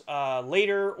broadcasts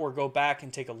later or go back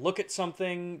and take a look at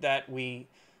something that we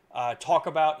talk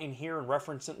about in here and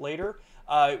reference it later,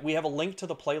 we have a link to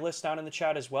the playlist down in the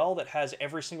chat as well that has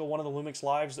every single one of the Lumix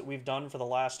Lives that we've done for the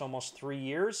last almost 3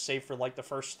 years, save for like the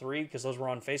first 3 because those were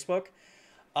on Facebook.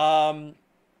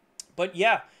 But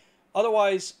yeah,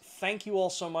 otherwise, thank you all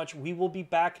so much. We will be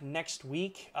back next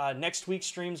week. Next week's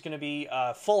stream is going to be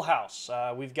full house.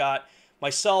 We've got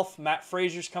myself, Matt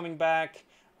Frazier's coming back.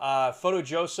 Photo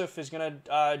Joseph is going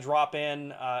to drop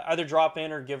in, either drop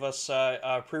in or give us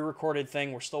a pre-recorded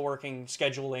thing. We're still working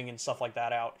scheduling and stuff like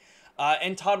that out.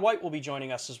 And Todd White will be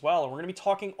joining us as well. And we're going to be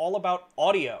talking all about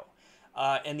audio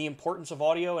and the importance of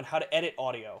audio and how to edit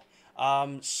audio.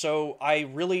 So I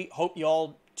really hope you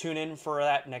all tune in for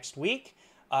that next week.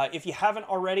 If you haven't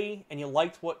already and you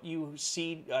liked what you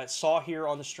saw here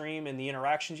on the stream and the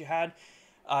interactions you had,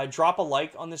 drop a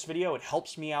like on this video. It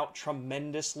helps me out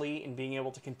tremendously in being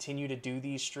able to continue to do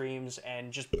these streams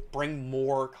and just bring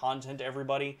more content to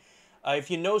everybody.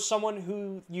 If you know someone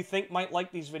who you think might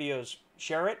like these videos,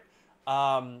 share it.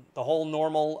 The whole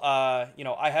normal,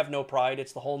 I have no pride.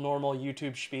 It's the whole normal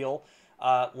YouTube spiel.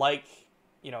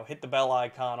 Hit the bell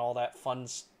icon, all that fun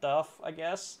stuff, I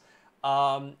guess.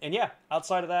 And yeah,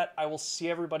 outside of that, I will see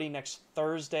everybody next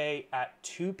Thursday at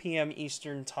 2 p.m.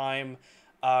 Eastern Time,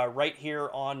 right here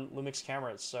on Lumix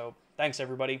Cameras. So thanks,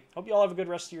 everybody. Hope you all have a good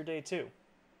rest of your day, too.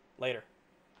 Later.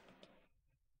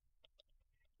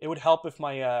 It would help if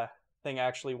my thing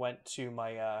actually went to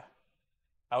my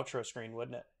outro screen,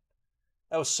 wouldn't it?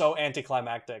 That was so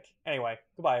anticlimactic. Anyway,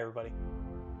 goodbye, everybody.